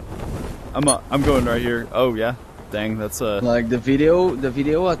 I'm going right here. Oh yeah, dang, that's Like the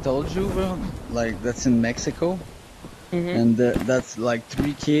video I told you, bro. Like that's in Mexico, and that's like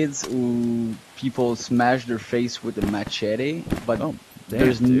 3 kids who people smashed their face with a machete, but oh,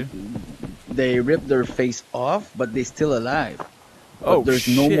 damn, they ripped their face off, but they still alive. Oh, there's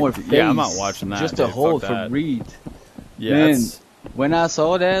no shit. more face. Yeah, I'm not watching that. Just dude. a hole Fuck for that. breathe. Yeah, Man, that's- when I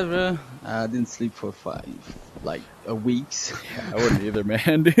saw that, bro, I didn't sleep for a weeks. I wouldn't either,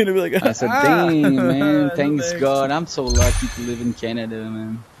 man. Dude, I'd be like, I said, dang, man, thanks God. I'm so lucky to live in Canada,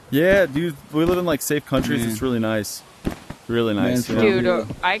 man. Yeah, dude, we live in like safe countries. Man. It's really nice. Really nice. Man, you know?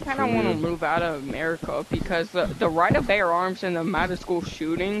 Dude, I kind of want to move out of America because the right of bear arms and the amount of school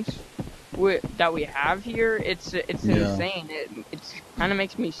shootings that we have here, it's insane. It kind of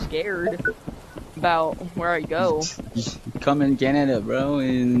makes me scared about where I go. Come in Canada, bro,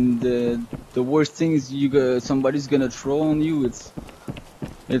 and the worst thing is somebody's gonna throw on you.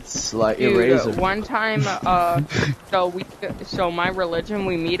 It's like Dude, eraser. one time, so my religion,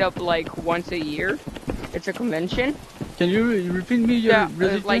 we meet up like once a year. It's a convention. Can you repeat me your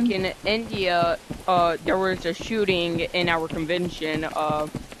religion? Like in India, there was a shooting in our convention.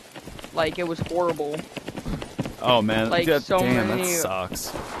 Like it was horrible. Oh man, Like, God, so damn, many- that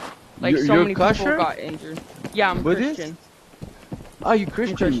sucks. Like so you're many kosher? people got injured. Yeah, I'm Buddhist? Christian. Oh, you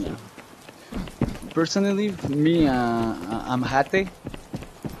Christian? Christian. Personally, me, I'm Hate.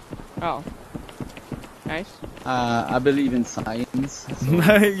 Oh, nice. I believe in science. Yeah,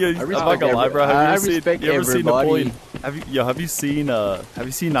 I'm respect not gonna lie, bro. I Have you respect ever seen everybody. Napoleon? Have you seen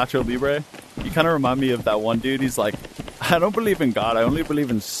Nacho Libre? You kind of remind me of that one dude. He's like, I don't believe in God. I only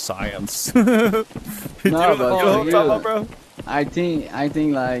believe in science. you know but what I'm talking about, bro? I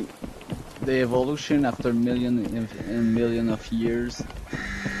think like the evolution after million of years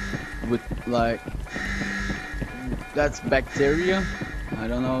with like that's bacteria. I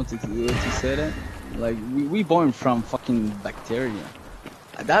don't know to say that. Like we born from fucking bacteria.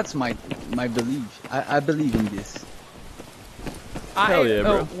 That's my belief. I believe in this. Hell yeah,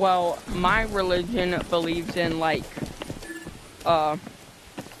 bro. Well, my religion believes in like, our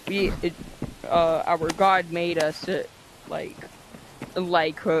God made us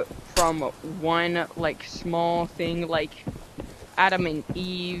from one like small thing, like Adam and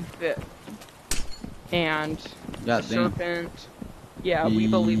Eve and God the damn. serpent. Yeah, we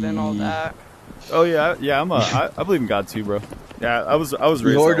believe in all that. Oh yeah, yeah. I believe in God too, bro. Yeah, I was raised.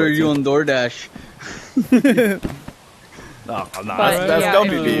 We that order way, you too. on DoorDash. No, no, But that's yeah, don't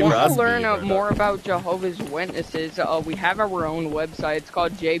if be me, you bro. want That's to learn me, bro. more about Jehovah's Witnesses, we have our own website. It's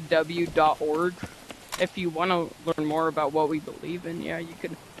called jw.org. If you want to learn more about what we believe in, yeah, you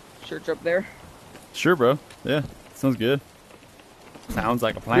could search up there. Sure, bro. Yeah, sounds good. Sounds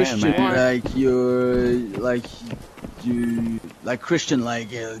like a plan, Christian, man. like Christian, like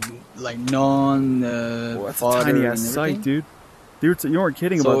non Well, that's a father tiny and ass everything. site, dude. You weren't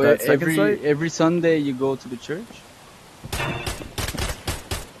kidding So about that second site. every Sunday you go to the church.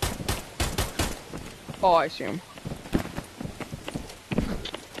 Oh, I assume.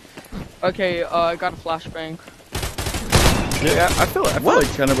 Okay, I got a flashbang. Yeah, I feel like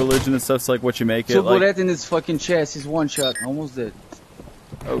kind of religion and stuff's like what you make it. So Like, bullet in his fucking chest. He's one shot. Almost dead.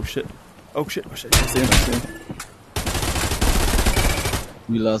 oh shit. Oh shit. I see him.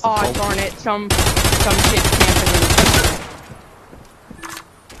 We lost the Oh pulse. darn it! Some kid camping in the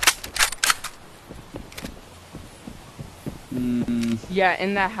Yeah,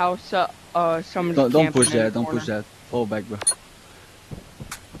 in that house, someone's Don't push camping in that. the Don't corner. push that. Fall back, bro.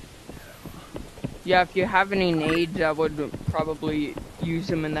 Yeah, if you have any nades, I would probably use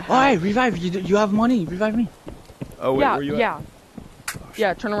them in the house. Alright, revive. You have money. Revive me. Oh wait, yeah, where you at? yeah.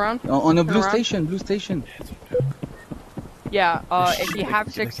 Yeah, turn around. On the Turn blue around. station. Blue station. Yeah, if you have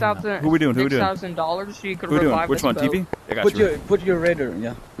 $6,000, Who we doing? $6,000, you could Who we doing? revive Which us one? both. TV? I got you. Put your radar.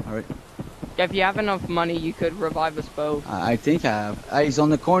 Yeah. Alright. Yeah, if you have enough money, you could revive us both. I think I have. He's on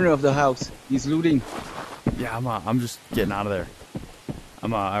the corner of the house. He's looting. Yeah, I'm just getting out of there.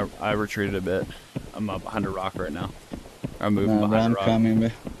 I retreated a bit. I'm behind a rock right now. I'm moving Nah, behind I'm a rock. coming,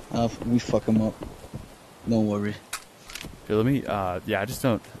 man. We fuck him up. Don't worry. Here, let me. Yeah, I just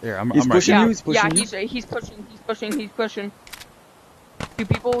don't. Here, I'm He's right pushing here. you. He's pushing you. He's pushing. Two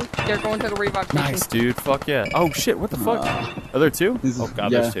people, they're going to the revive station. Nice, dude. Fuck yeah. Oh shit, what the fuck? Are there two? This is- Oh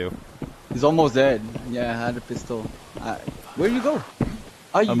god, yeah. there's two. He's almost dead. Yeah, I had a pistol. Where you go?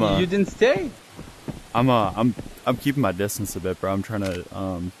 Oh, you didn't stay? I'm keeping my distance a bit, bro. I'm trying to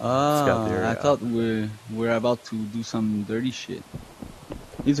scout the area. I thought we're about to do some dirty shit.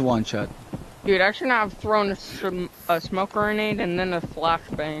 He's one shot. Dude, I shouldn't have thrown a smoke grenade and then a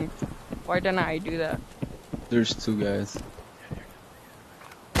flashbang. Why didn't I do that? There's two guys.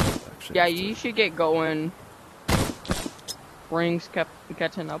 Yeah, you should get going. Rings kept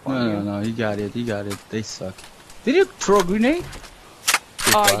catching up on you. No, he got it. They suck. Did you throw a grenade?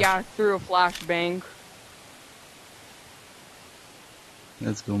 Oh, yeah, I threw a flashbang.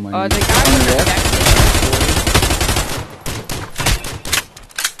 Let's go, my The nigga. guy On was the left? affected.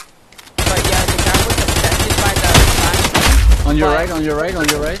 But yeah, the guy was affected by the flashbang. On your But- right, on your right, on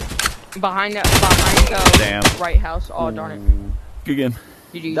your right. Behind the Damn. right house. Oh, darn it. Good game.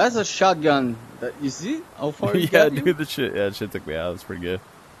 GG. That's a shotgun. You see how far he Yeah, got you? dude, the shit took me out. That's pretty good.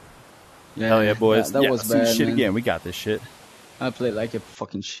 Yeah, Hell yeah, boys. That yeah, was let's do bad, shit man. again. We got this shit. I played like a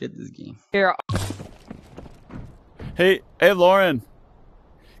fucking shit this game. Here, Hey, Lauren.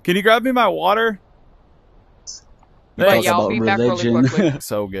 Can you grab me my water? but Thanks. yeah, I'll about be back really religion. quickly.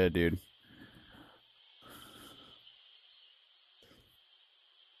 So good, dude.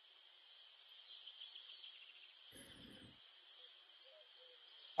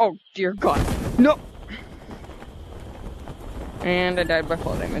 Oh, dear God. No! And I died by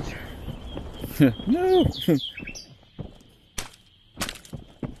fall damage. No.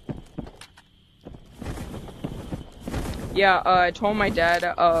 Yeah, I told my dad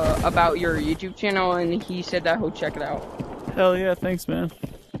about your YouTube channel, and he said that he'll check it out. Hell yeah, thanks, man.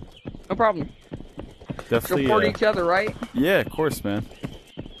 No problem. Definitely. Support each other, right? Yeah, of course, man.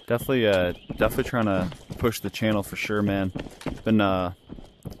 Definitely trying to push the channel for sure, man. Been but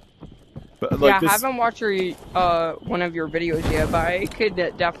like yeah, this, I haven't watched your one of your videos yet, but I could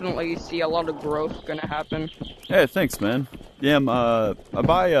definitely see a lot of growth gonna happen. Hey, thanks, man. Yeah, I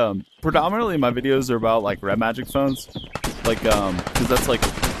buy predominantly my videos are about like red magic phones, like because that's like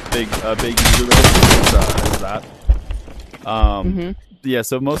big user base is that. Yeah,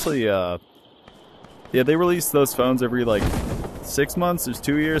 so mostly yeah, they release those phones every like 6 months. There's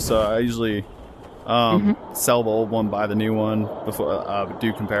 2 years, so I usually sell the old one, buy the new one before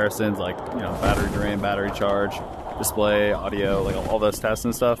do comparisons, like, you know, battery drain, battery charge, display, audio, like all those tests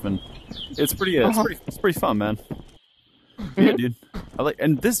and stuff, and it's pretty it's pretty fun, man. Yeah, dude.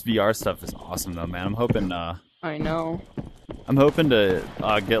 And this VR stuff is awesome though, man. I'm hoping I know. I'm hoping to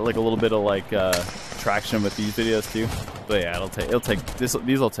get like a little bit of like traction with these videos too. But yeah,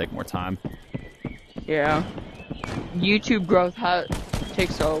 these will take more time. Yeah. YouTube growth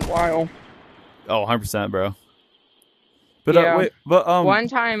takes a while. Oh, 100%, bro. But Yeah. wait, but One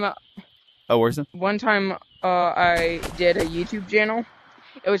time where's it? I did a YouTube channel.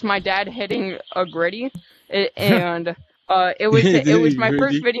 It was my dad hitting a gritty, and it was my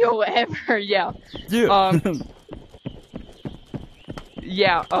first video ever. Yeah. Yeah.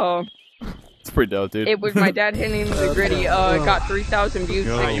 Yeah. It's pretty dope, dude. It was my dad hitting the gritty. Got 3,000 views.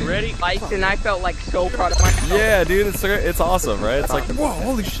 You ready? Likes, and I felt like so proud of myself. Yeah, dude, it's awesome, right? It's like, whoa,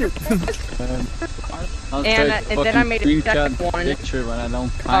 holy shit. And then I made a second one. Picture when I don't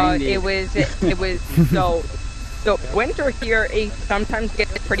find It was so the winter here sometimes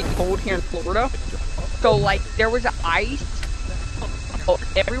gets pretty cold here in Florida. So like there was ice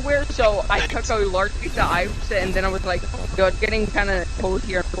everywhere, so I took a large piece of ice, and then I was like, yo, it's getting kind of cold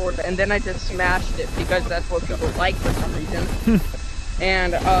here in Florida, and then I just smashed it, because that's what people like for some reason.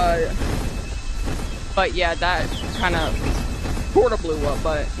 And, but yeah, that kind of sort of blew up,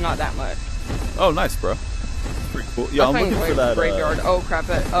 but not that much. Oh, nice, bro. Pretty cool. Yeah, I'm looking for that, graveyard. Oh, crap,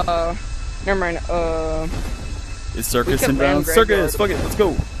 never mind, is Circus inbound? Circus, fuck it, let's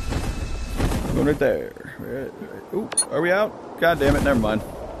go. Going right there. Right. Ooh, are we out? God damn it, never mind.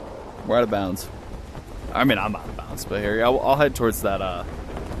 We're out of bounds. I mean, I'm out of bounds, but here, I'll head towards that,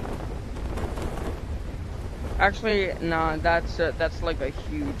 Actually, nah, that's like a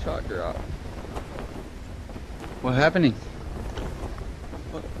huge hot drop. What happening?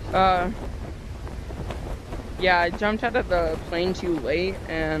 Yeah, I jumped out of the plane too late,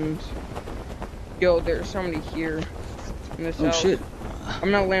 and yo, there's somebody here in the south. Oh shit. I'm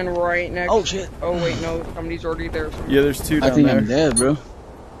gonna land right next. Oh shit. Oh wait, no, somebody's already there. yeah, there's two down there. I think I'm dead, bro.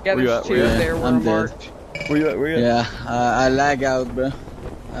 Yeah, Where you there's at? two Where you at? there where I'm I'm dead. marked. Where you at? Where you at? Yeah, I lag out, bro.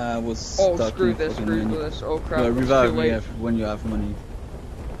 I was Oh, stuck screw in this, fucking screw menu. this. Oh crap, Yeah, it's revive too me late. when you have money.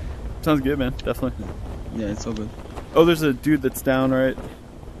 Sounds good, man. Definitely. Yeah, it's all good. Oh, there's a dude that's down, right?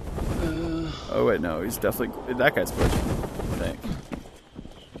 Oh, wait, no. He's definitely... That guy's pushing, I think.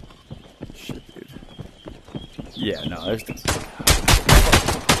 Shit, dude. Yeah, no, there's...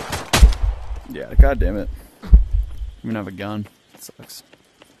 Yeah, god damn it. I don't even have a gun. It sucks.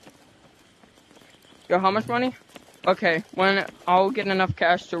 Yo, how much money? Okay, when I'll get enough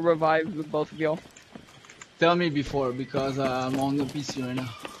cash to revive both of y'all. Tell me before, because I'm on the PC right now.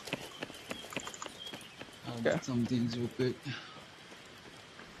 I'll get some things real quick.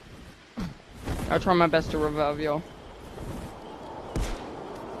 I'll try my best to revive y'all.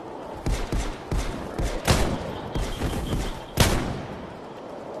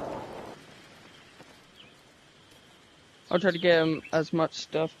 I'll try to get as much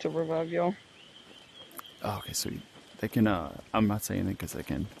stuff to revive y'all. Oh, okay, so they can, I'm not saying anything because they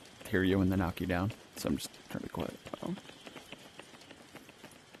can hear you and then knock you down. So I'm just trying to be quiet. Oh.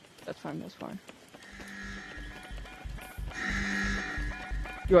 That's fine, that's fine.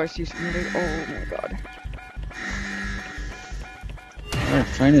 Do I see somebody? Oh my god. Alright,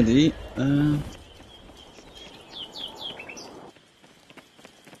 finally.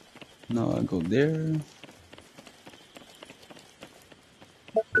 Now I go there.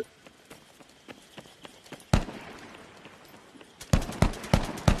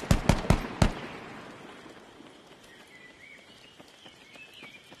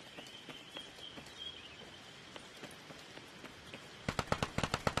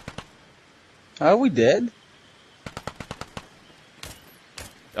 Are we dead?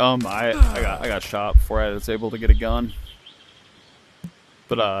 I got shot before I was able to get a gun.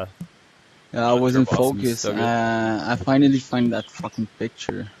 But I wasn't Trip Awesome is focused. so good. I finally find that fucking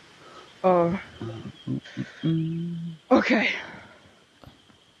picture. Oh. Okay.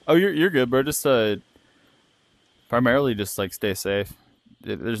 oh, you're good, bro. Just primarily just like stay safe.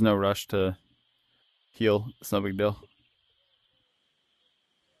 There's no rush to heal. It's no big deal.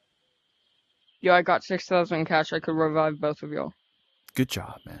 Yo, I got 6,000 cash. I could revive both of y'all. Good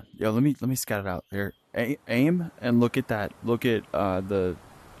job, man. Yo, let me scout it out there. Aim and look at that. Look at the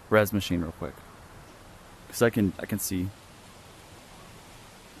res machine real quick, cause I can see.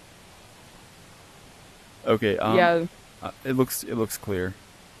 Okay. Yeah. It looks clear.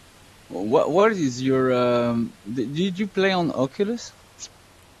 What is your did you play on Oculus?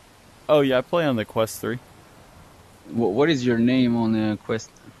 Oh yeah, I play on the Quest 3. What is your name on the Quest?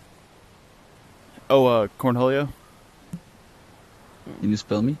 Oh, Cornholio. Can you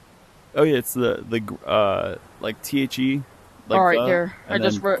spell me? Oh yeah, it's the like THE. Like All right, there. And I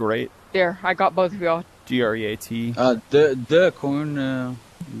just then wrote. great. There, I got both of y'all. GREAT. The corn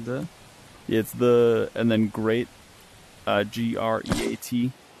the. Yeah, it's the and then great.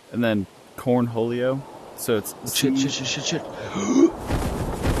 GREAT and then Cornholio. So it's Shit.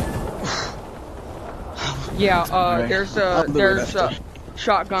 Yeah, Alright. there's I'll do it there's after.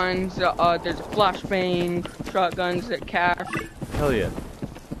 shotguns, there's a flashbang, shotguns at cash, Hell yeah.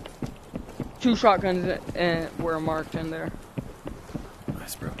 2 shotguns were marked in there.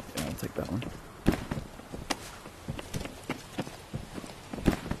 Nice, bro. Yeah, I'll take that one.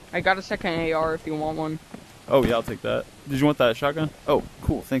 I got a second AR if you want one. Oh yeah, I'll take that. Did you want that shotgun? Oh,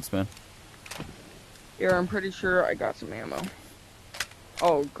 cool. Thanks, man. Here, I'm pretty sure I got some ammo.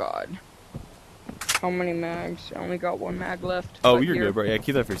 Oh god. How many mags? I only got 1 mag left. Oh, Right you're here. good, bro. Yeah,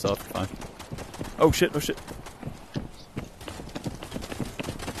 keep that for yourself. You're fine. Oh shit! Oh shit!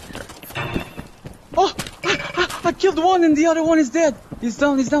 Oh! I killed one and the other one is dead. He's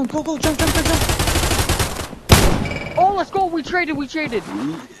down. Go, jump. Oh, let's go! we traded.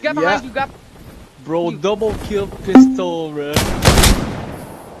 Got behind you, got. Bro, double kill pistol, bro.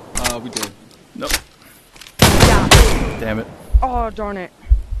 We did. Nope. Yeah. Damn it. Oh, darn it.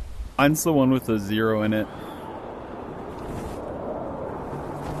 Mine's the one with the 0 in it.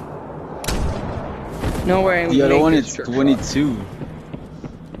 No way. The other one is 22.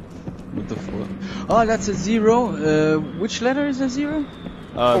 What the fuck? Oh, that's a 0. Which letter is a 0?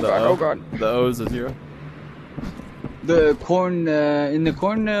 Oh The god, O. oh god. The O is a 0. The corn, in the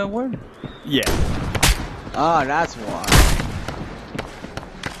corn word? Yeah. Ah, that's why.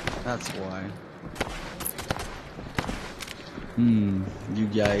 That's why. You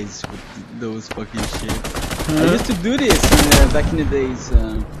guys with those fucking shit. I used to do this back in the days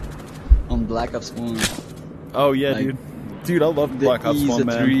on Black Ops 1. Oh yeah, Like, dude, I love Black Ops 1, The E is a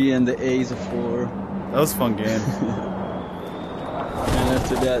man. 3 and the A is a 4. That was a fun game. And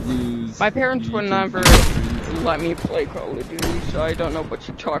after that, My parents would never let me play Call of Duty, so I don't know what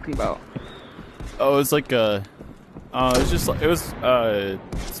you're talking about. Oh, it was like it was just like it's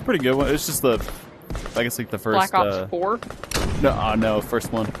a pretty good one. It was just the, I guess like the first. Black Ops 4? No,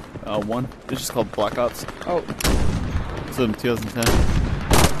 first one. One. It's just called Black Ops. Oh. It's in 2010.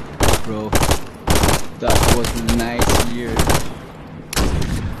 Bro, that was a nice year.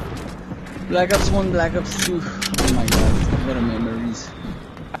 Black Ops 1, Black Ops 2. Oh my god, what a memories.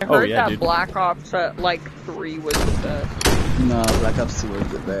 I heard yeah, that dude. Black Ops 3 was the best. No, Black Ops 2 was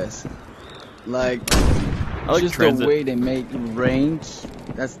the best. Like, I like just Transit. the way they make range,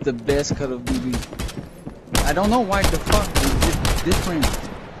 that's the best Call of Duty. I don't know why the fuck it's different.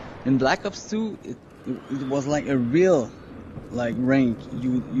 In Black Ops 2, it was like a real like rank.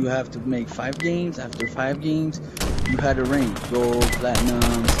 You have to make 5 games. After 5 games, you had a rank: gold,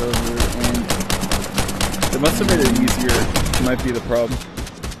 platinum, silver, and They must have made it easier. It might be the problem.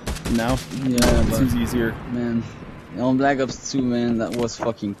 Now, yeah, it but seems easier. man, on Black Ops 2, man, that was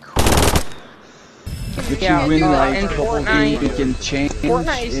fucking cool. If Yeah, you win like and a couple Fortnite- games, you can change.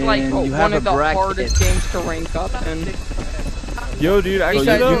 Fortnite is like and you one have of a the bracket. hardest games to rank up in. Yo, dude, So actually,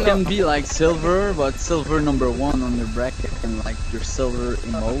 Because though, you can be like silver, but silver number 1 on your bracket, and like your silver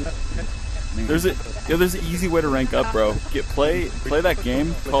emote. Man. there's an easy way to rank up, bro. Play that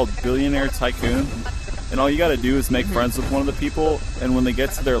game called Billionaire Tycoon, and all you gotta do is make friends with one of the people, and when they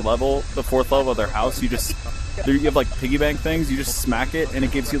get to their level, the 4th level of their house, you have like piggy bank things. You just smack it, and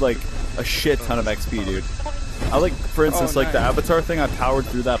it gives you like a shit ton of XP, dude. I like, for instance, like the Avatar thing. I powered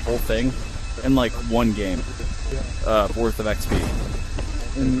through that whole thing in like 1 game worth of XP.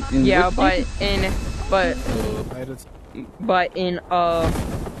 In Yeah, which but game? in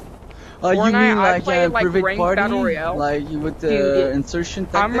Oh, you Fortnite, mean I like play, a like, private ranked party, Battle Royale. like with the Dude, insertion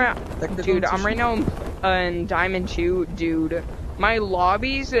I'm tactical right now in Diamond 2, dude. My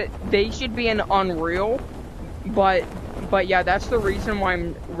lobbies, they should be in Unreal, but yeah, that's the reason why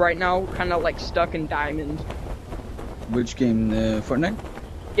I'm right now kind of like stuck in Diamond. Which game? Fortnite?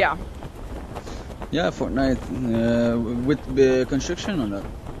 Yeah. Yeah, Fortnite. With construction or not?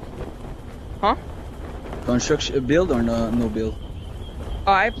 Huh? Construction build or no build?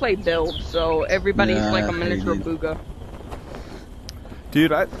 I play build, so everybody's Yeah, like a I miniature did. booga.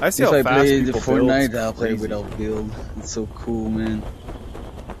 Dude, I see If how I fast play the people Fortnite, build. I'll play Crazy. without build. It's so cool, man.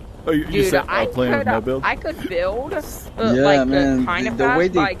 Oh, you Dude, said I playing with no build? I could build, Yeah, like man. kind of The fast, way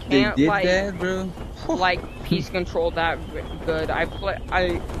but I they can't did like that, bro. like piece control that good.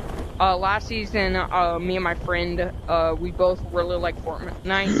 Last season, me and my friend, we both really like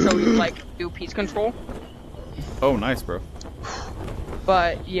Fortnite, so we like do piece control. Oh, nice, bro.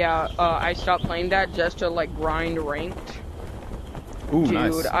 But yeah, I stopped playing that just to like grind ranked. Ooh, Dude,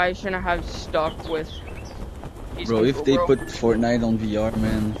 nice. I shouldn't have stuck with piece Bro, if they control, put Fortnite on VR,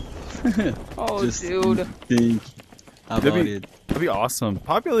 man. oh, just dude. think about it. That'd be awesome.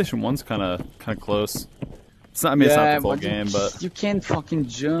 Population 1's kind of close. It's not. I mean, it's not the full game, but you can't fucking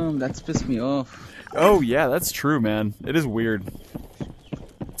jump. That's pissed me off. oh yeah, that's true, man. It is weird.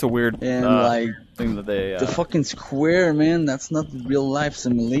 It's a weird And like thing that they. the fucking square, man. That's not real life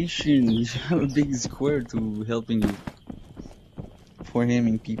simulation. You have a big square to helping you for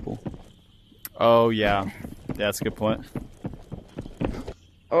aiming people. Oh yeah, that's a good point.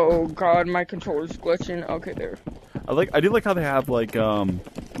 Oh god, my controller's glitching. Okay, there. I do like how they have like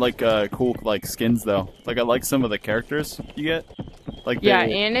cool like skins though. Like I like some of the characters you get. Like Yeah,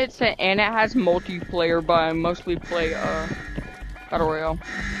 they, and it has multiplayer, but I mostly play Battle Royale.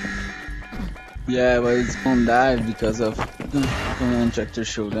 Yeah, but it's gonna die because of Contractors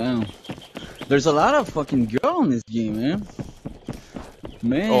Showdown. There's a lot of fucking girl in this game, man.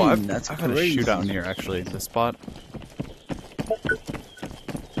 Man, oh, that's I've had a crazy. shootout near actually. This spot.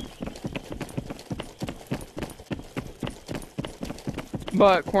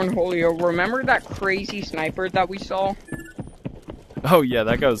 But Cornholio, remember that crazy sniper that we saw? Oh yeah,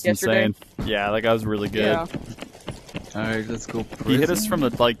 that guy was Yesterday? insane. Yeah, that guy was really good. Yeah. Alright, let's go. He hit us from the,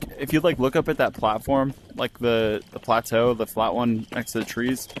 like, if you like look up at that platform, like the plateau, the flat one next to the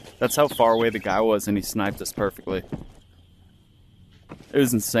trees, that's how far away the guy was, and he sniped us perfectly. It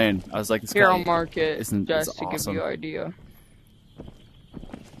was insane. I was like, this Here, guy I'll mark it isn't just to awesome. give you an idea.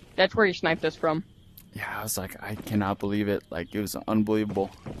 That's where he sniped us from. Yeah, I was like, I cannot believe it. Like, it was unbelievable.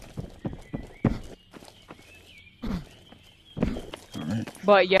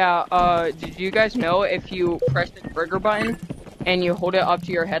 But yeah, did you guys know if you press the trigger button and you hold it up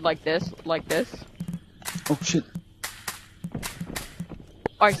to your head like this? Oh shit.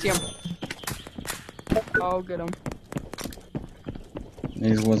 Oh, I see him. Oh, get him.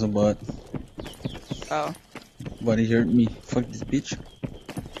 This was a bot. Oh. But he hurt me. Fuck this bitch.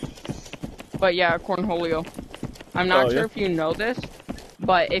 But yeah, Cornholio. I'm not Oh, sure yeah? if you know this,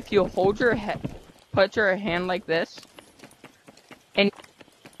 but if you hold your head, put your hand like this, and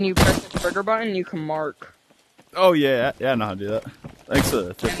you press the trigger button, you can mark. Oh yeah, yeah, I know how to do that. Thanks for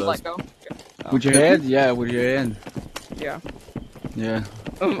the tip, And though. let go. With your head? Yeah, with your head. Yeah. Yeah.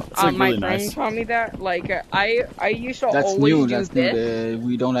 like My really friend nice. taught me that. Like, I used to That's always new. do That's this. new.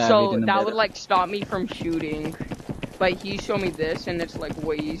 We don't have it So in the that meta. would like stop me from shooting. But he showed me this, and it's like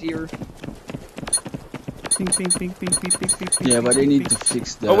way easier. Yeah, but they need to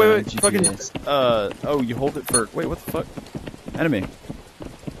fix the Oh wait, GPS. fucking. Oh, you hold it for. Wait, what the fuck? Enemy.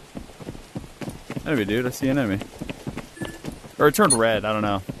 Enemy, dude. I see an enemy. Or it turned red. I don't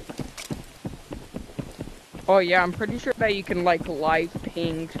know. Oh yeah, I'm pretty sure that you can like live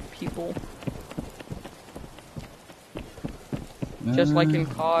ping people, just like in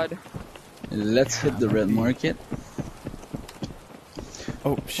COD. Let's hit the red market.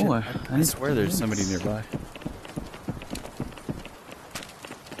 Oh shit! Oh, I swear there's somebody nearby.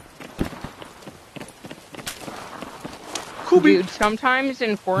 Dude, sometimes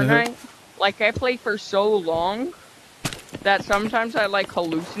in Fortnite, like I play for so long that sometimes I like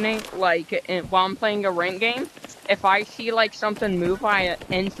hallucinate. Like while I'm playing a rank game, if I see like something move, I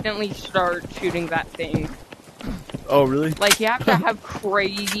instantly start shooting that thing. Oh really? Like you have to have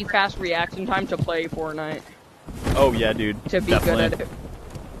crazy fast reaction time to play Fortnite Oh yeah, dude. to be Definitely. good at it.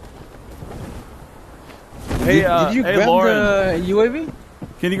 Hey, Did you hey, grab Lauren. the UAV?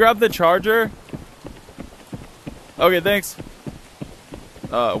 Can you grab the charger? Okay, thanks.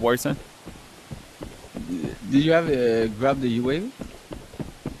 What are you saying? Did you have grab the UAV?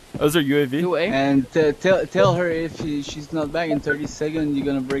 Those are UAV? UA. And tell her if she's not back in 30 seconds, you're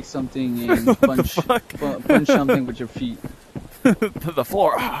gonna break something and punch punch something with your feet. The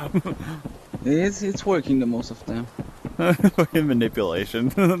floor. It's working the most of the time. Fucking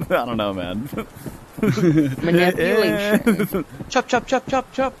manipulation. I don't know, man. Manipulation. Chop chop chop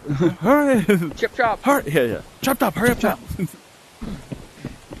chop chop. Hurry! Chip chop. Hurry! Yeah, yeah. Chop up! Hurry up! Chop.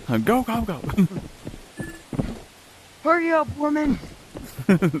 Go, go, go! Hurry up, woman.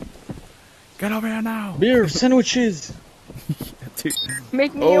 Get over here now! Beer sandwiches. Dude.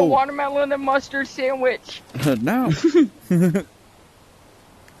 Make me a Oh. watermelon and mustard sandwich. Now.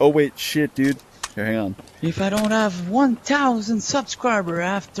 Oh wait, shit, dude. Here, hang on. If I don't have 1,000 subscribers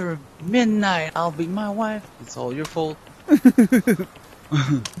after midnight, I'll be my wife. It's all your fault.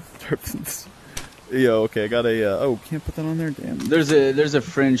 Yo, okay, I got a. Oh, can't put that on there. Damn. There's a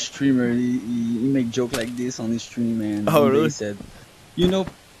French streamer. He make joke like this on his stream, and Oh, one day really? he said, "You know,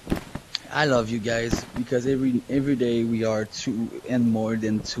 I love you guys because every day we are more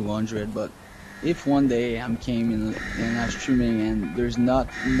than 200. But if one day I'm came in and I'm streaming and there's not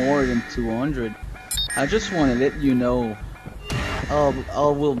more than 200, I just want to let you know, I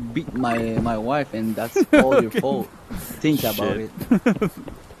will beat my wife, and that's all your fault. Think about Shit. it."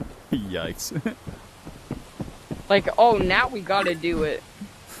 Yikes. Like, oh, now we gotta do it.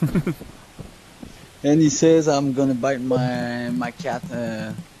 And he says, "I'm gonna bite my cat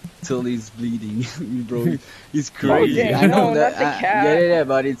till he's bleeding." Bro, he's crazy. damn, I know no, that. not the cat. Yeah,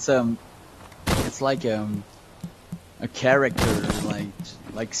 but it's like a character,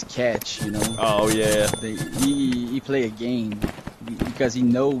 like sketch, you know. Oh yeah. He play a game because he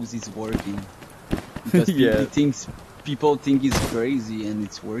knows it's working. Because Yeah. people think he's crazy and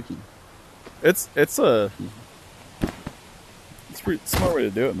it's working. It's pretty smart way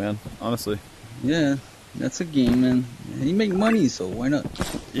to do it, man. Honestly. Yeah, that's a game, man. He make money, so why not?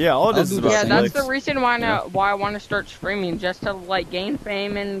 Yeah, all it I'll is do is that. about Yeah, that's clicks. the reason why Yeah. why I want to start streaming, just to like gain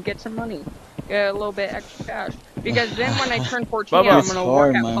fame and get some money, get a little bit extra cash. Because then when I turn 14, Bubba. I'm It's gonna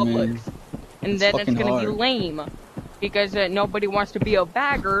hard, work at my Publix, man. and It's then it's fucking gonna be hard. lame, because nobody wants to be a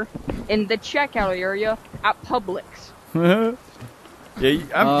bagger in the checkout area at Publix.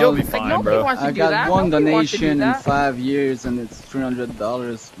 Yeah, you'll be fine, nobody bro. wants to I do got that. one Nobody wants to do donation in that. 5 years, and it's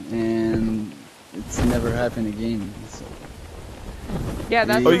 $300, and it's never happened again. So. Yeah,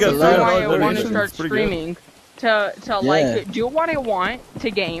 that's Oh, the you got reason why I $300 want to donation? start That's pretty good. streaming. To Yeah. like do what I want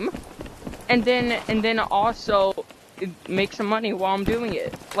to game, and then also make some money while I'm doing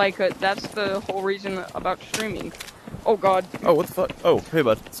it. Like that's the whole reason about streaming. Oh God. Oh, what the fuck? Oh, hey,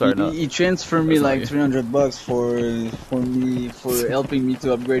 bud. Sorry, no. He transferred me That's not like you. $300 for helping me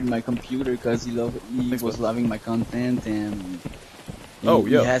to upgrade my computer because he Thanks, was bud. loving my content, and Oh,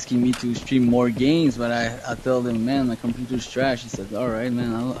 he yo. asking me to stream more games. But I told him, man, my computer's trash. He said, all right,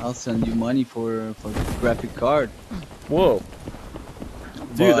 man, I'll send you money for graphic card. Whoa.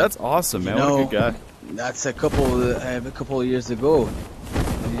 Dude, But, that's awesome, man. you What a know, good guy. That's a couple of years ago.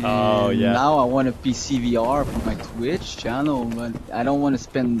 Oh, And yeah. Now I want a PCVR for my Twitch channel, but I don't want to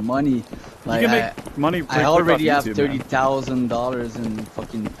spend money. Like You can make money pretty I quick already off have YouTube, man. $30,000 in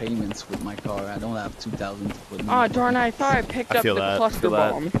fucking payments with my car. I don't have $2,000 to put in. Oh darn! I thought I picked I up feel the that, cluster feel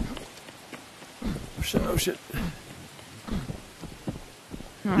that. bomb. Oh, shit. Oh, shit.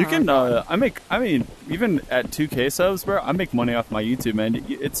 You can, I mean, even at 2K subs, bro, I make money off my YouTube, man.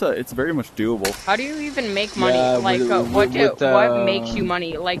 It's very much doable. How do you even make money? Yeah, Like, what with, makes you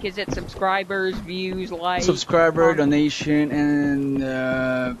money? Like, is it subscribers, views, likes? Subscriber, donation,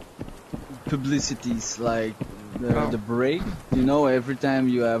 and publicities like the break. You know, every time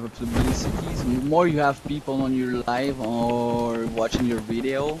you have a publicities, more you have people on your live or watching your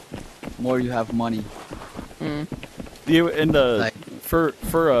video, more you have money. And for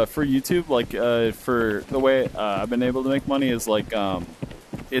YouTube, like for the way I've been able to make money is like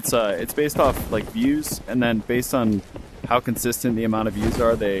it's based off like views, and then based on how consistent the amount of views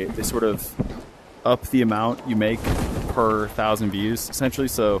are, they sort of up the amount you make per 1,000 views essentially.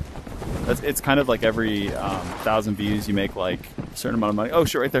 So it's kind of like every 1,000 views you make like a certain amount of money. Oh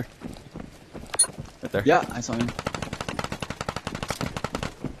shit, right there. Yeah, I saw him.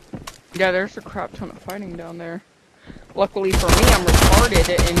 Yeah, there's a crap ton of fighting down there. Luckily for me, I'm retarded,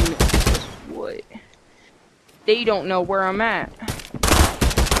 and what? They don't know where I'm at.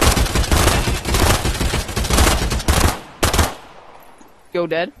 Yo,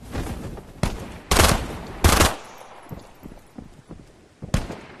 dead.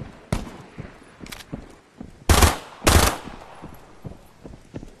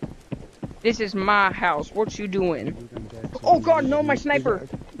 This is my house. What you doing? Oh God, no, my sniper.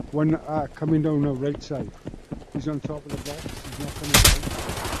 One coming down the right side. He's on top of the box. He's not coming down.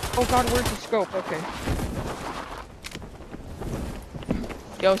 Oh God, where's the scope? Okay.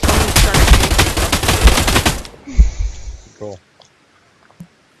 Yo, someone's trying to shoot me. Cool.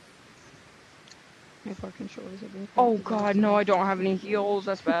 Oh God, no, I don't have any heals.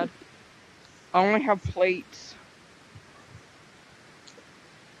 That's bad. I only have plates.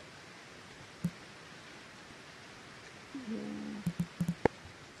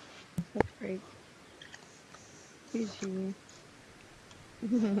 That's great. Easy.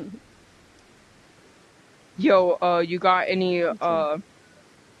 Yo, you got any,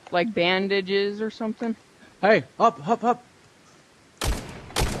 like bandages or something? Hey, up.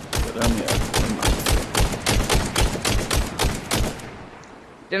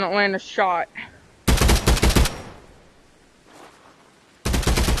 Didn't land a shot.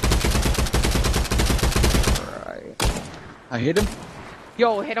 Alright. I hit him.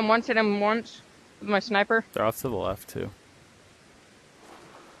 Yo, hit him once with my sniper. They're off to the left too.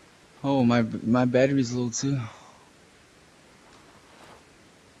 Oh, my battery's low too.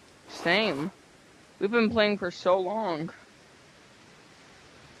 Same. We've been playing for so long.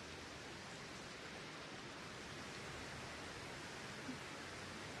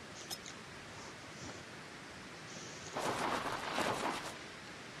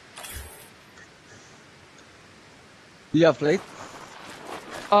 You have plate?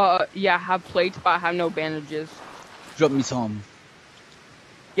 Yeah, I have plates, but I have no bandages. Drop me some.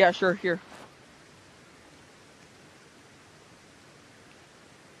 Yeah, sure, here.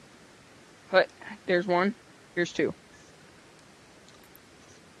 But there's one. Here's two.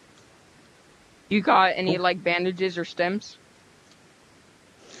 You got any like bandages or stems?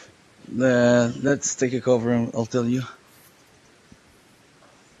 Let's take a cover and I'll tell you.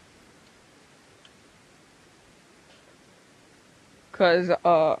 Cause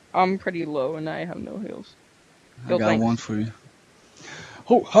I'm pretty low and I have no heals. I Yo, got thanks. one for you.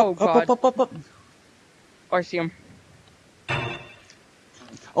 Oh, Oh, up. Oh, I see him.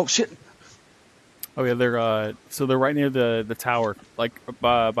 Oh shit. Oh yeah, they're right near the tower, like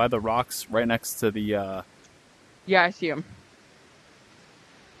by the rocks, right next to the. Yeah, I see him.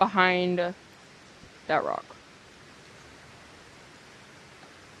 Behind that rock.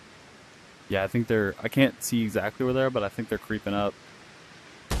 Yeah, I think they're... I can't see exactly where they are, but I think they're creeping up.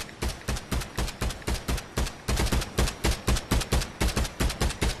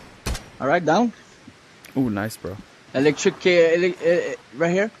 Alright, down. Ooh, nice, bro. Electric,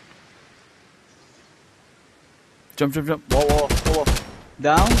 right here. Jump, jump, jump. Wall.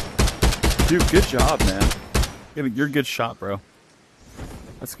 Down. Dude, good job, man. You're a good shot, bro.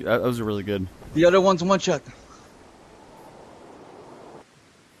 That was really good. The other one's one shot.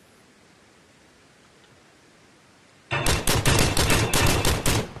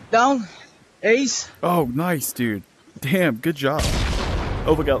 Down. Ace. Oh, nice, dude. Damn, good job.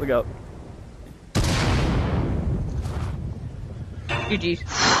 Oh, look out, look out. GG's.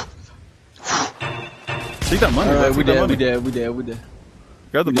 Take that money. Alright, we there. there.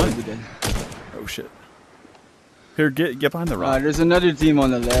 Grab the money. We there. Oh, shit. Here, get behind the rock. There's another team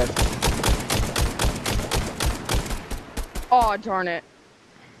on the left. Oh, darn it.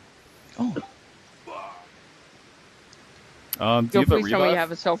 Oh. Do Yo, you have a please tell me you revive?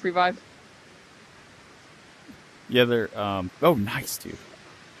 have a self-revive. Yeah, they're, oh, nice, dude.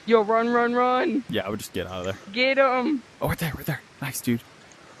 Yo, run. Yeah, I would just get out of there. Get him. Oh, right there. Nice, dude.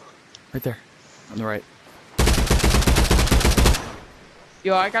 Right there. On the right.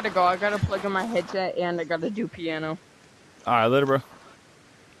 Yo, I gotta go. I gotta plug in my headset and I gotta do piano. Alright, later, bro.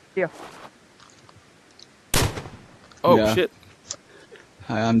 Yeah. Oh, Yeah. shit.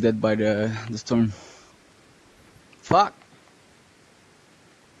 I'm dead by the storm. Fuck.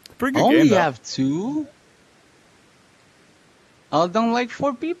 Pretty good Only game, though. have 2? I'll down like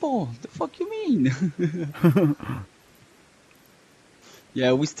 4 people. The fuck you mean?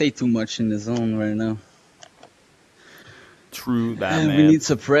 Yeah, we stay too much in the zone right now. True that, And man. we need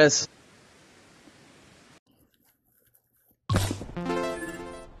suppress.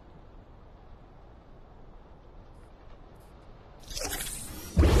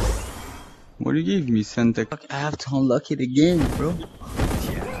 What do you give me, Santa? I have to unlock it again, bro.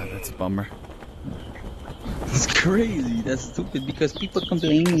 Yeah, that's a bummer. It's crazy. That's stupid because people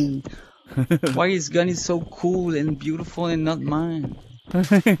complaining. Why his gun is so cool and beautiful and not mine?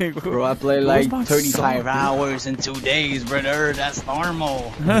 Bro, I play like 35 hours in 2 days, brother. That's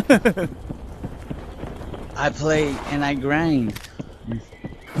normal. I play and I grind.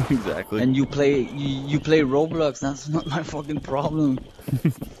 Exactly. And you play Roblox. That's not my fucking problem.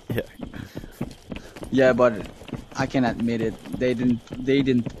 Yeah. Yeah, but I can admit it. They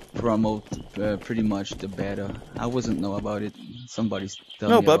didn't promote pretty much the beta. I wasn't know about it. Somebody's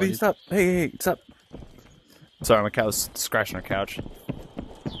telling me No, Bubby, about it. stop. Hey, stop. Sorry, my cat's scratching our couch.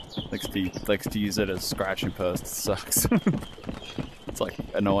 Likes to use it as a scratching post. It sucks. It's like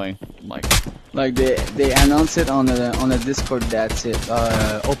annoying. Like they announce it on a Discord. That's it.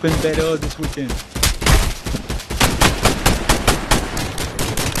 Open beta this weekend.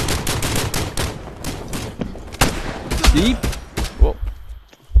 Deep. Whoa.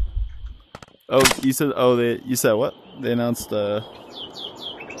 Oh, you said. Oh, you said what? They announced The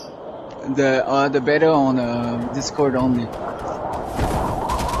beta on Discord only.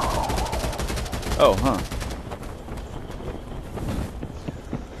 Oh, huh.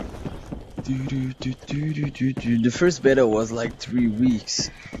 The first beta was like 3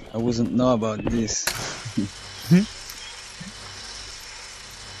 weeks. I wasn't know about this.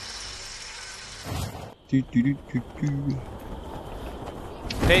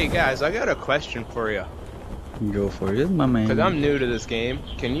 Hey guys, I got a question for you. Go for it, my man. Cause I'm new to this game.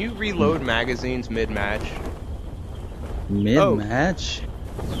 Can you reload magazines mid-match? Mid-match?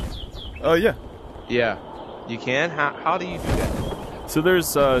 Oh, yeah. Yeah, you can. How do you do that? So there's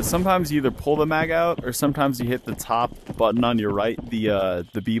sometimes you either pull the mag out or sometimes you hit the top button on your right,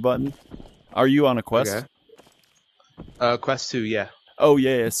 the B button. Are you on a quest? Okay. Quest 2, yeah. Oh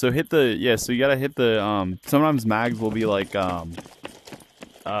yeah. So hit the So you gotta hit the sometimes mags will be like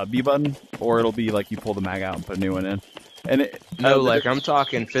B button, or it'll be like you pull the mag out and put a new one in. And I'm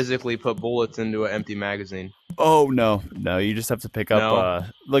talking physically put bullets into an empty magazine. Oh no, you just have to pick up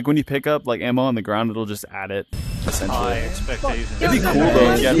like when you pick up like ammo on the ground, it'll just add it essentially. High expectations. It'd be cool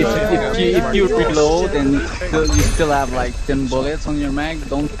though. If you reload and you still have like 10 bullets on your mag,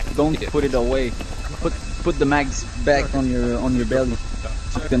 don't put it away. Put the mags back on your belly.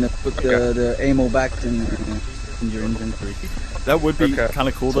 You're gonna put the ammo back in your inventory. That would be kind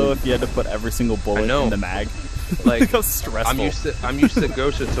of cool though if you had to put every single bullet in the mag. Like how stressful. I'm used to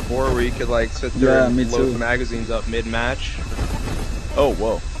Ghost of Tabor where you could like sit there and load the magazines up mid-match. Oh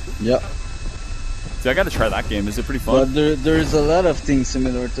whoa. Yep. See, I got to try that game. Is it pretty fun? But there's a lot of things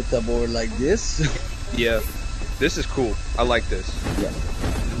similar to Tabor like this. Yeah, this is cool. I like this. Yeah.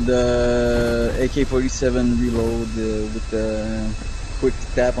 The AK-47 reload with the quick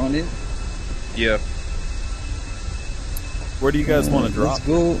tap on it. Yeah. Where do you guys want to drop? Let's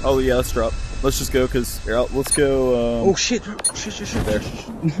go. Oh yeah, let's drop. Let's just go because let's go. Oh shit! Shit! There.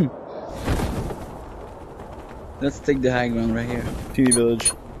 Let's take the high ground right here. Teeny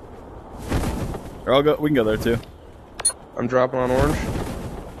Village. Or I'll go. We can go there too. I'm dropping on orange.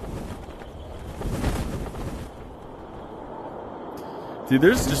 Dude,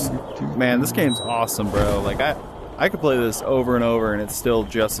 there's just man, this game's awesome, bro. Like I could play this over and over, and it's still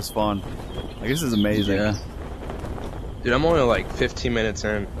just as fun. Like this is amazing. Yeah. Dude, I'm only like 15 minutes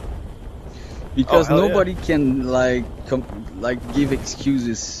in. Because hell nobody can like give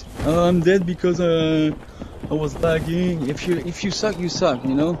excuses. Oh, I'm dead because I was lagging. If you suck, you suck.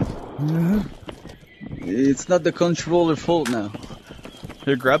 You know. It's not the controller fault now.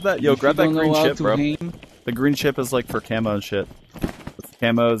 Here, grab that. Yo, grab that green chip, bro. Aim. The green chip is like for camo and shit. With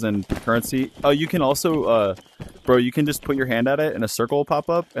camos and currency. Oh, you can also, bro, you can just put your hand at it and a circle will pop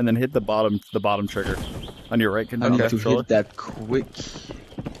up, and then hit the bottom trigger on your right I need to controller. hit that quick.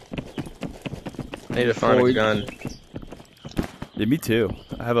 I need to find a gun. Yeah, me too.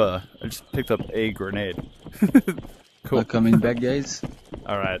 I just picked up a grenade. Cool. Not coming back, guys.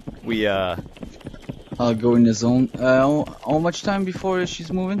 All right, I'll go in the zone. How much time before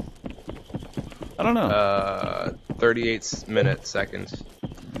she's moving? I don't know. 38 minutes, seconds.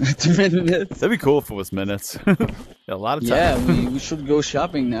 2 minutes. That'd be cool if it was minutes. Yeah, a lot of time. Yeah, we should go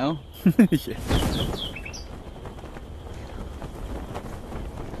shopping now. Yeah.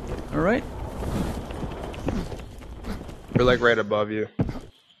 All right. We're like right above you.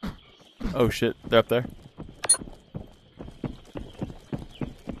 Oh shit, they're up there.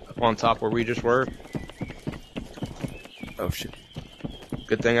 Up on top where we just were. Oh shit.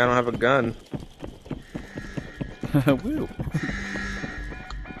 Good thing I don't have a gun. Woo.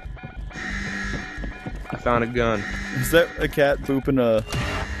 I found a gun. Is that a cat booping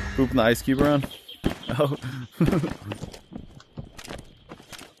the ice cube around? Oh.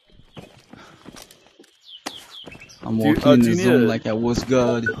 I'm walking in do the you need zone a- like I was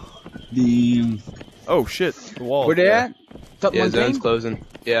God. Damn. Oh shit, the wall. Where they at? Top Yeah, one zone's thing? closing.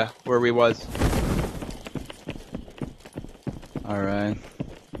 Yeah, where we was. Alright.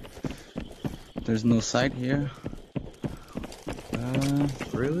 There's no sight here.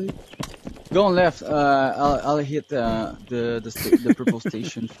 Really? Go on left. I'll hit the purple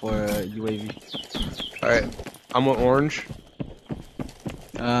station for UAV. Alright. I'm with orange.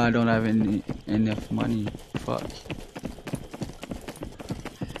 I don't have enough money. Fuck.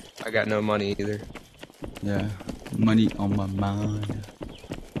 I got no money either. Yeah. Money on my mind.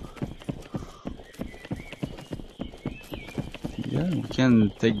 Yeah, we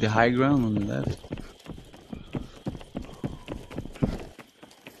can take the high ground on the left.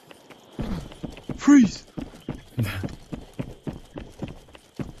 Freeze!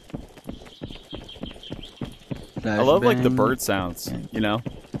 I love like the bird sounds, you know?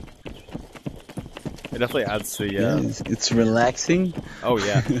 It definitely adds to the Yeah, it's relaxing. Oh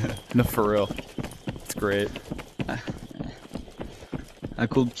yeah. No, for real. It's great. I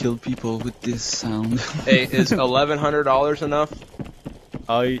could kill people with this sound. Hey, is $1,100 enough?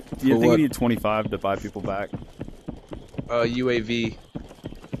 Do you think what? you need 25 to buy people back? UAV.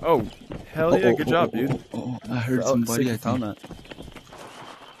 Oh, hell yeah, good job, dude. I heard somebody. I found think. that.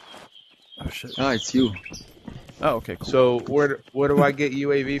 Oh shit. Ah, it's you. Oh, okay, cool. So where do I get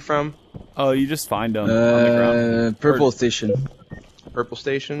UAV from? Oh, you just find them on the ground. Purple station. Purple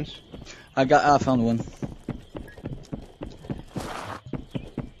stations. I found one.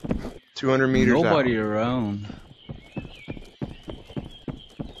 200 meters Nobody out. around.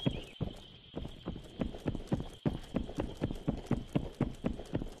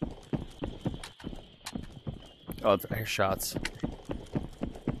 Oh, it's air shots.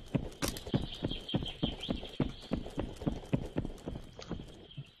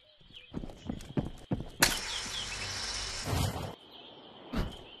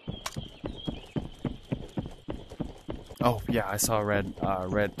 Oh yeah, I saw a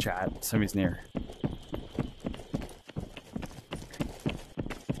red chat. Somebody's near.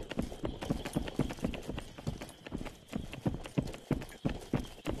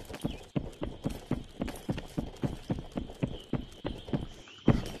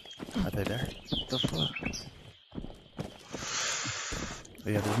 Are they there? What the fuck? Oh,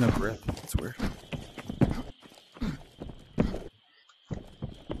 yeah, there's no grip. It's weird.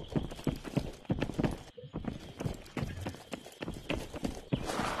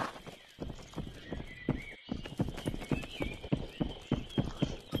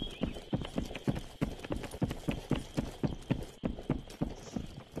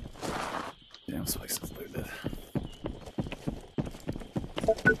 Damn, Spike's looted.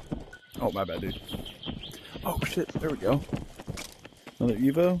 Oh Oh, my bad, dude. Oh, shit. There we go. Another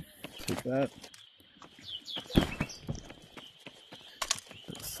Evo. Take that.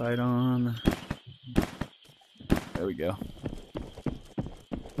 Put the sight on. There we go.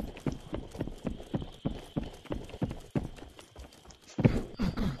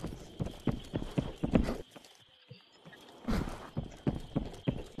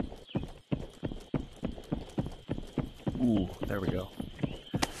 Ooh, there we go.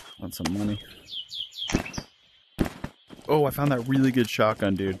 Want some money. Oh, I found that really good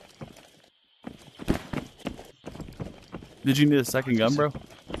shotgun, dude. Did you need a second gun, bro?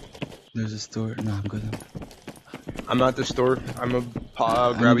 There's a store. No, I'm good. I'm at the store. I'm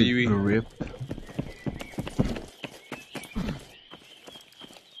gonna grab a UE. Rip.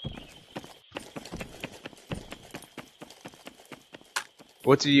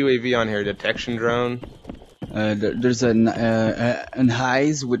 What's a UAV on here? Detection drone? There's an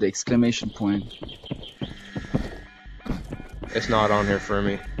highs with exclamation point. It's not on here for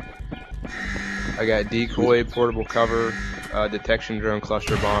me. I got decoy, portable cover, detection drone,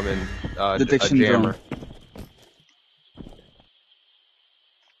 cluster bomb, and Detection a jammer. drone.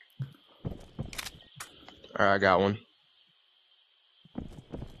 Alright, I got one.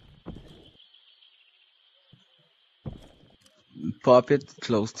 Pop it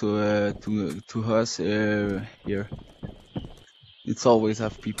close to us here. It's always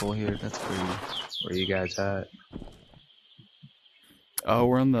have people here. That's crazy. Where you guys at? Oh,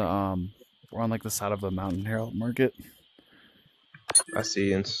 we're on like the side of a mountain Herald Market. I see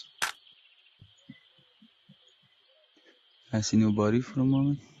you. I see nobody for the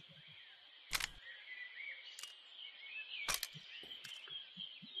moment.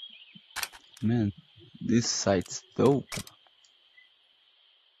 Man, this site's dope.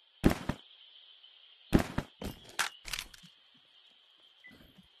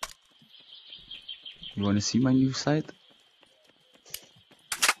 You wanna see my new site?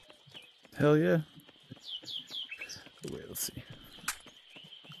 Hell yeah. Wait, let's see.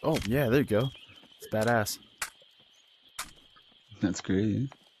 Oh, yeah, there you go. It's badass. That's crazy.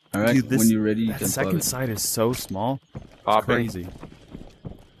 Alright, Dude, when you're ready, you that can second pop it. side is so small. It's Popping. crazy.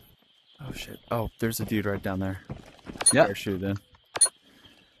 Oh, shit. Oh, there's a dude right down there. Yeah. Parachute in.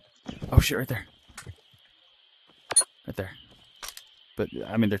 Oh, shit, right there. Right there. But,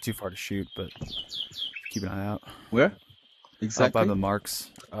 I mean, they're too far to shoot, but keep an eye out. Where? Out Exactly. by the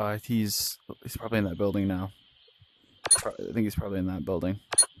marks. He's probably in that building now. I think he's probably in that building.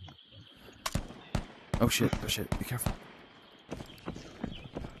 Oh shit! Oh shit! Be careful.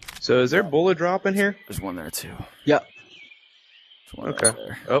 So is there bullet drop in here? There's one there too. Yeah. There's one Okay. right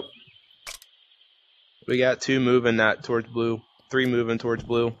there. Oh. We got 2 moving that towards blue. 3 moving towards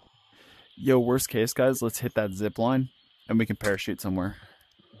blue. Yo, worst case, guys, let's hit that zip line and we can parachute somewhere.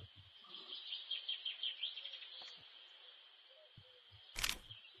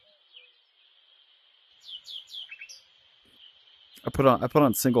 I put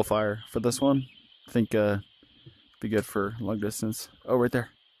on single fire for this one. I think be good for long distance. Oh, right there.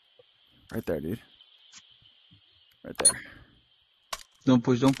 Right there, dude. Right there. Don't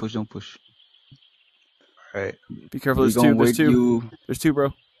push, don't push, don't push. Alright. Be careful, We're there's gonna two, there's wait two. you. There's two,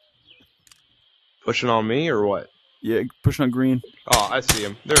 bro. Pushing on me or what? Yeah, pushing on green. Oh, I see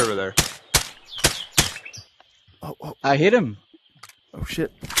him. They're over there. Oh, oh, I hit him. oh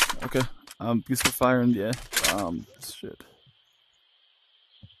shit. Okay. Useful fire and yeah. Shit.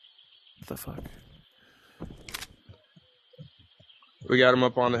 What the fuck? We got him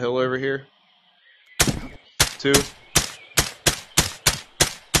up on the hill over here. 2.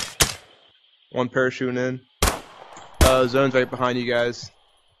 1 parachuting in. Zone's right behind you guys.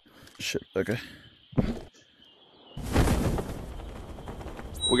 Shit, okay.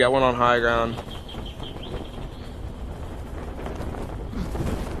 We got 1 on high ground.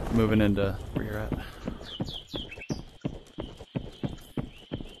 Moving into where you're at.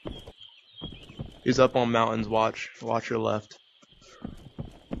 He's up on mountains. Watch your left.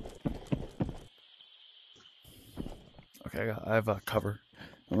 Okay, I have a cover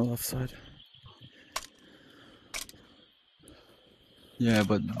on the left side. Yeah,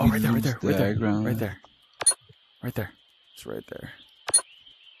 but Oh, right there, right there, the right there, ground. right there, right there. It's right there.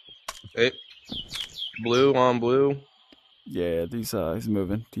 Hey, blue on blue. Yeah, he's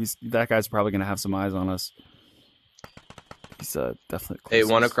moving. That guy's probably gonna have some eyes on us. He's definitely. Hey, 1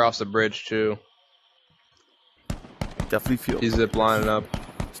 closest. across the bridge too. Definitely feel. He's zip lining up.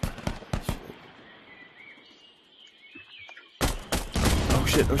 Oh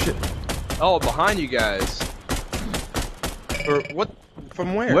shit! Oh shit! Oh, behind you guys. Or what?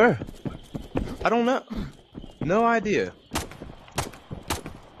 From where? Where? I don't know. No idea.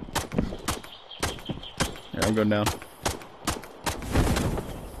 Yeah, I'm going down.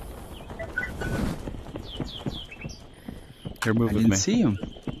 Here, move I with didn't me. see him.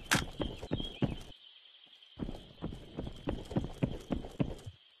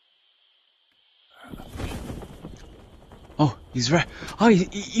 Oh, he's right. Oh,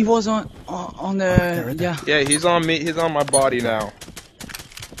 he was on the right there. yeah. Yeah, he's on me. He's on my body now.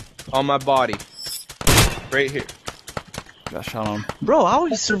 On my body. Right here. Got shot on. Bro, how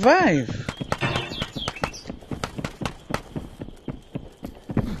would he survive?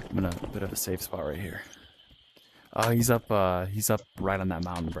 I'm in a bit of a safe spot right here. Oh, he's up right on that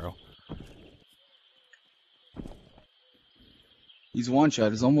mountain, bro. He's one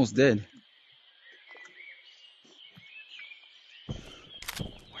shot. He's almost dead.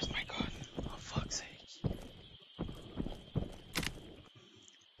 Where's my gun? Oh, fuck's sake.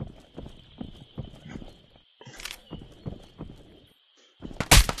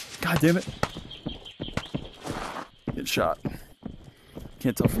 God damn it. Get shot.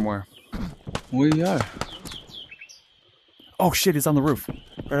 Can't tell from where. Where you are? Oh shit, he's on the roof.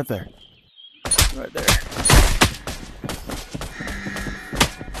 Right up there. Right there.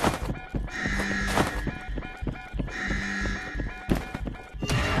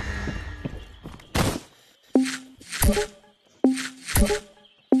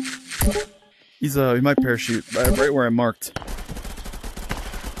 He might parachute right where I marked.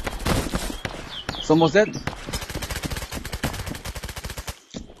 It's almost dead.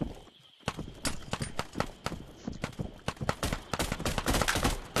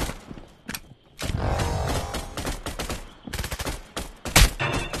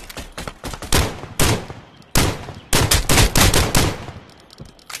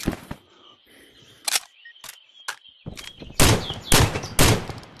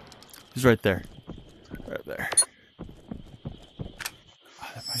 He's right there. Right there. Oh,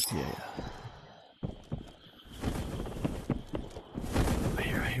 that might be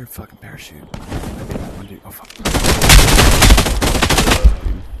I hear fucking parachute. Maybe that one, dude. Oh fuck.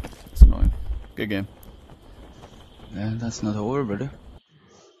 Dude, it's annoying. Good game. Yeah, that's not over, brother.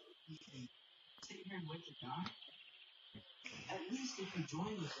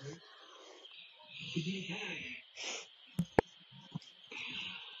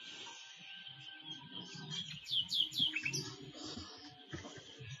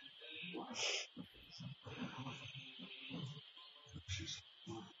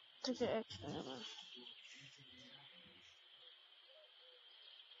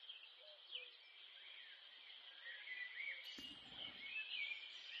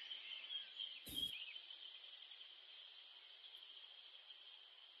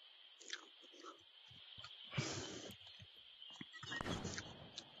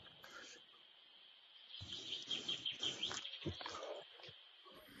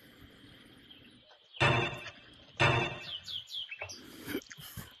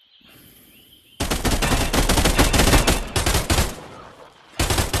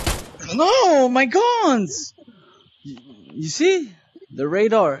 No, my guns! You see? The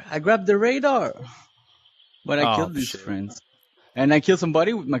radar. I grabbed the radar. But I killed these shit. friends. And I killed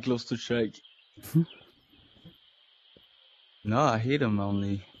somebody with my close to strike. No, I hate him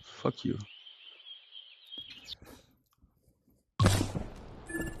only. Fuck you.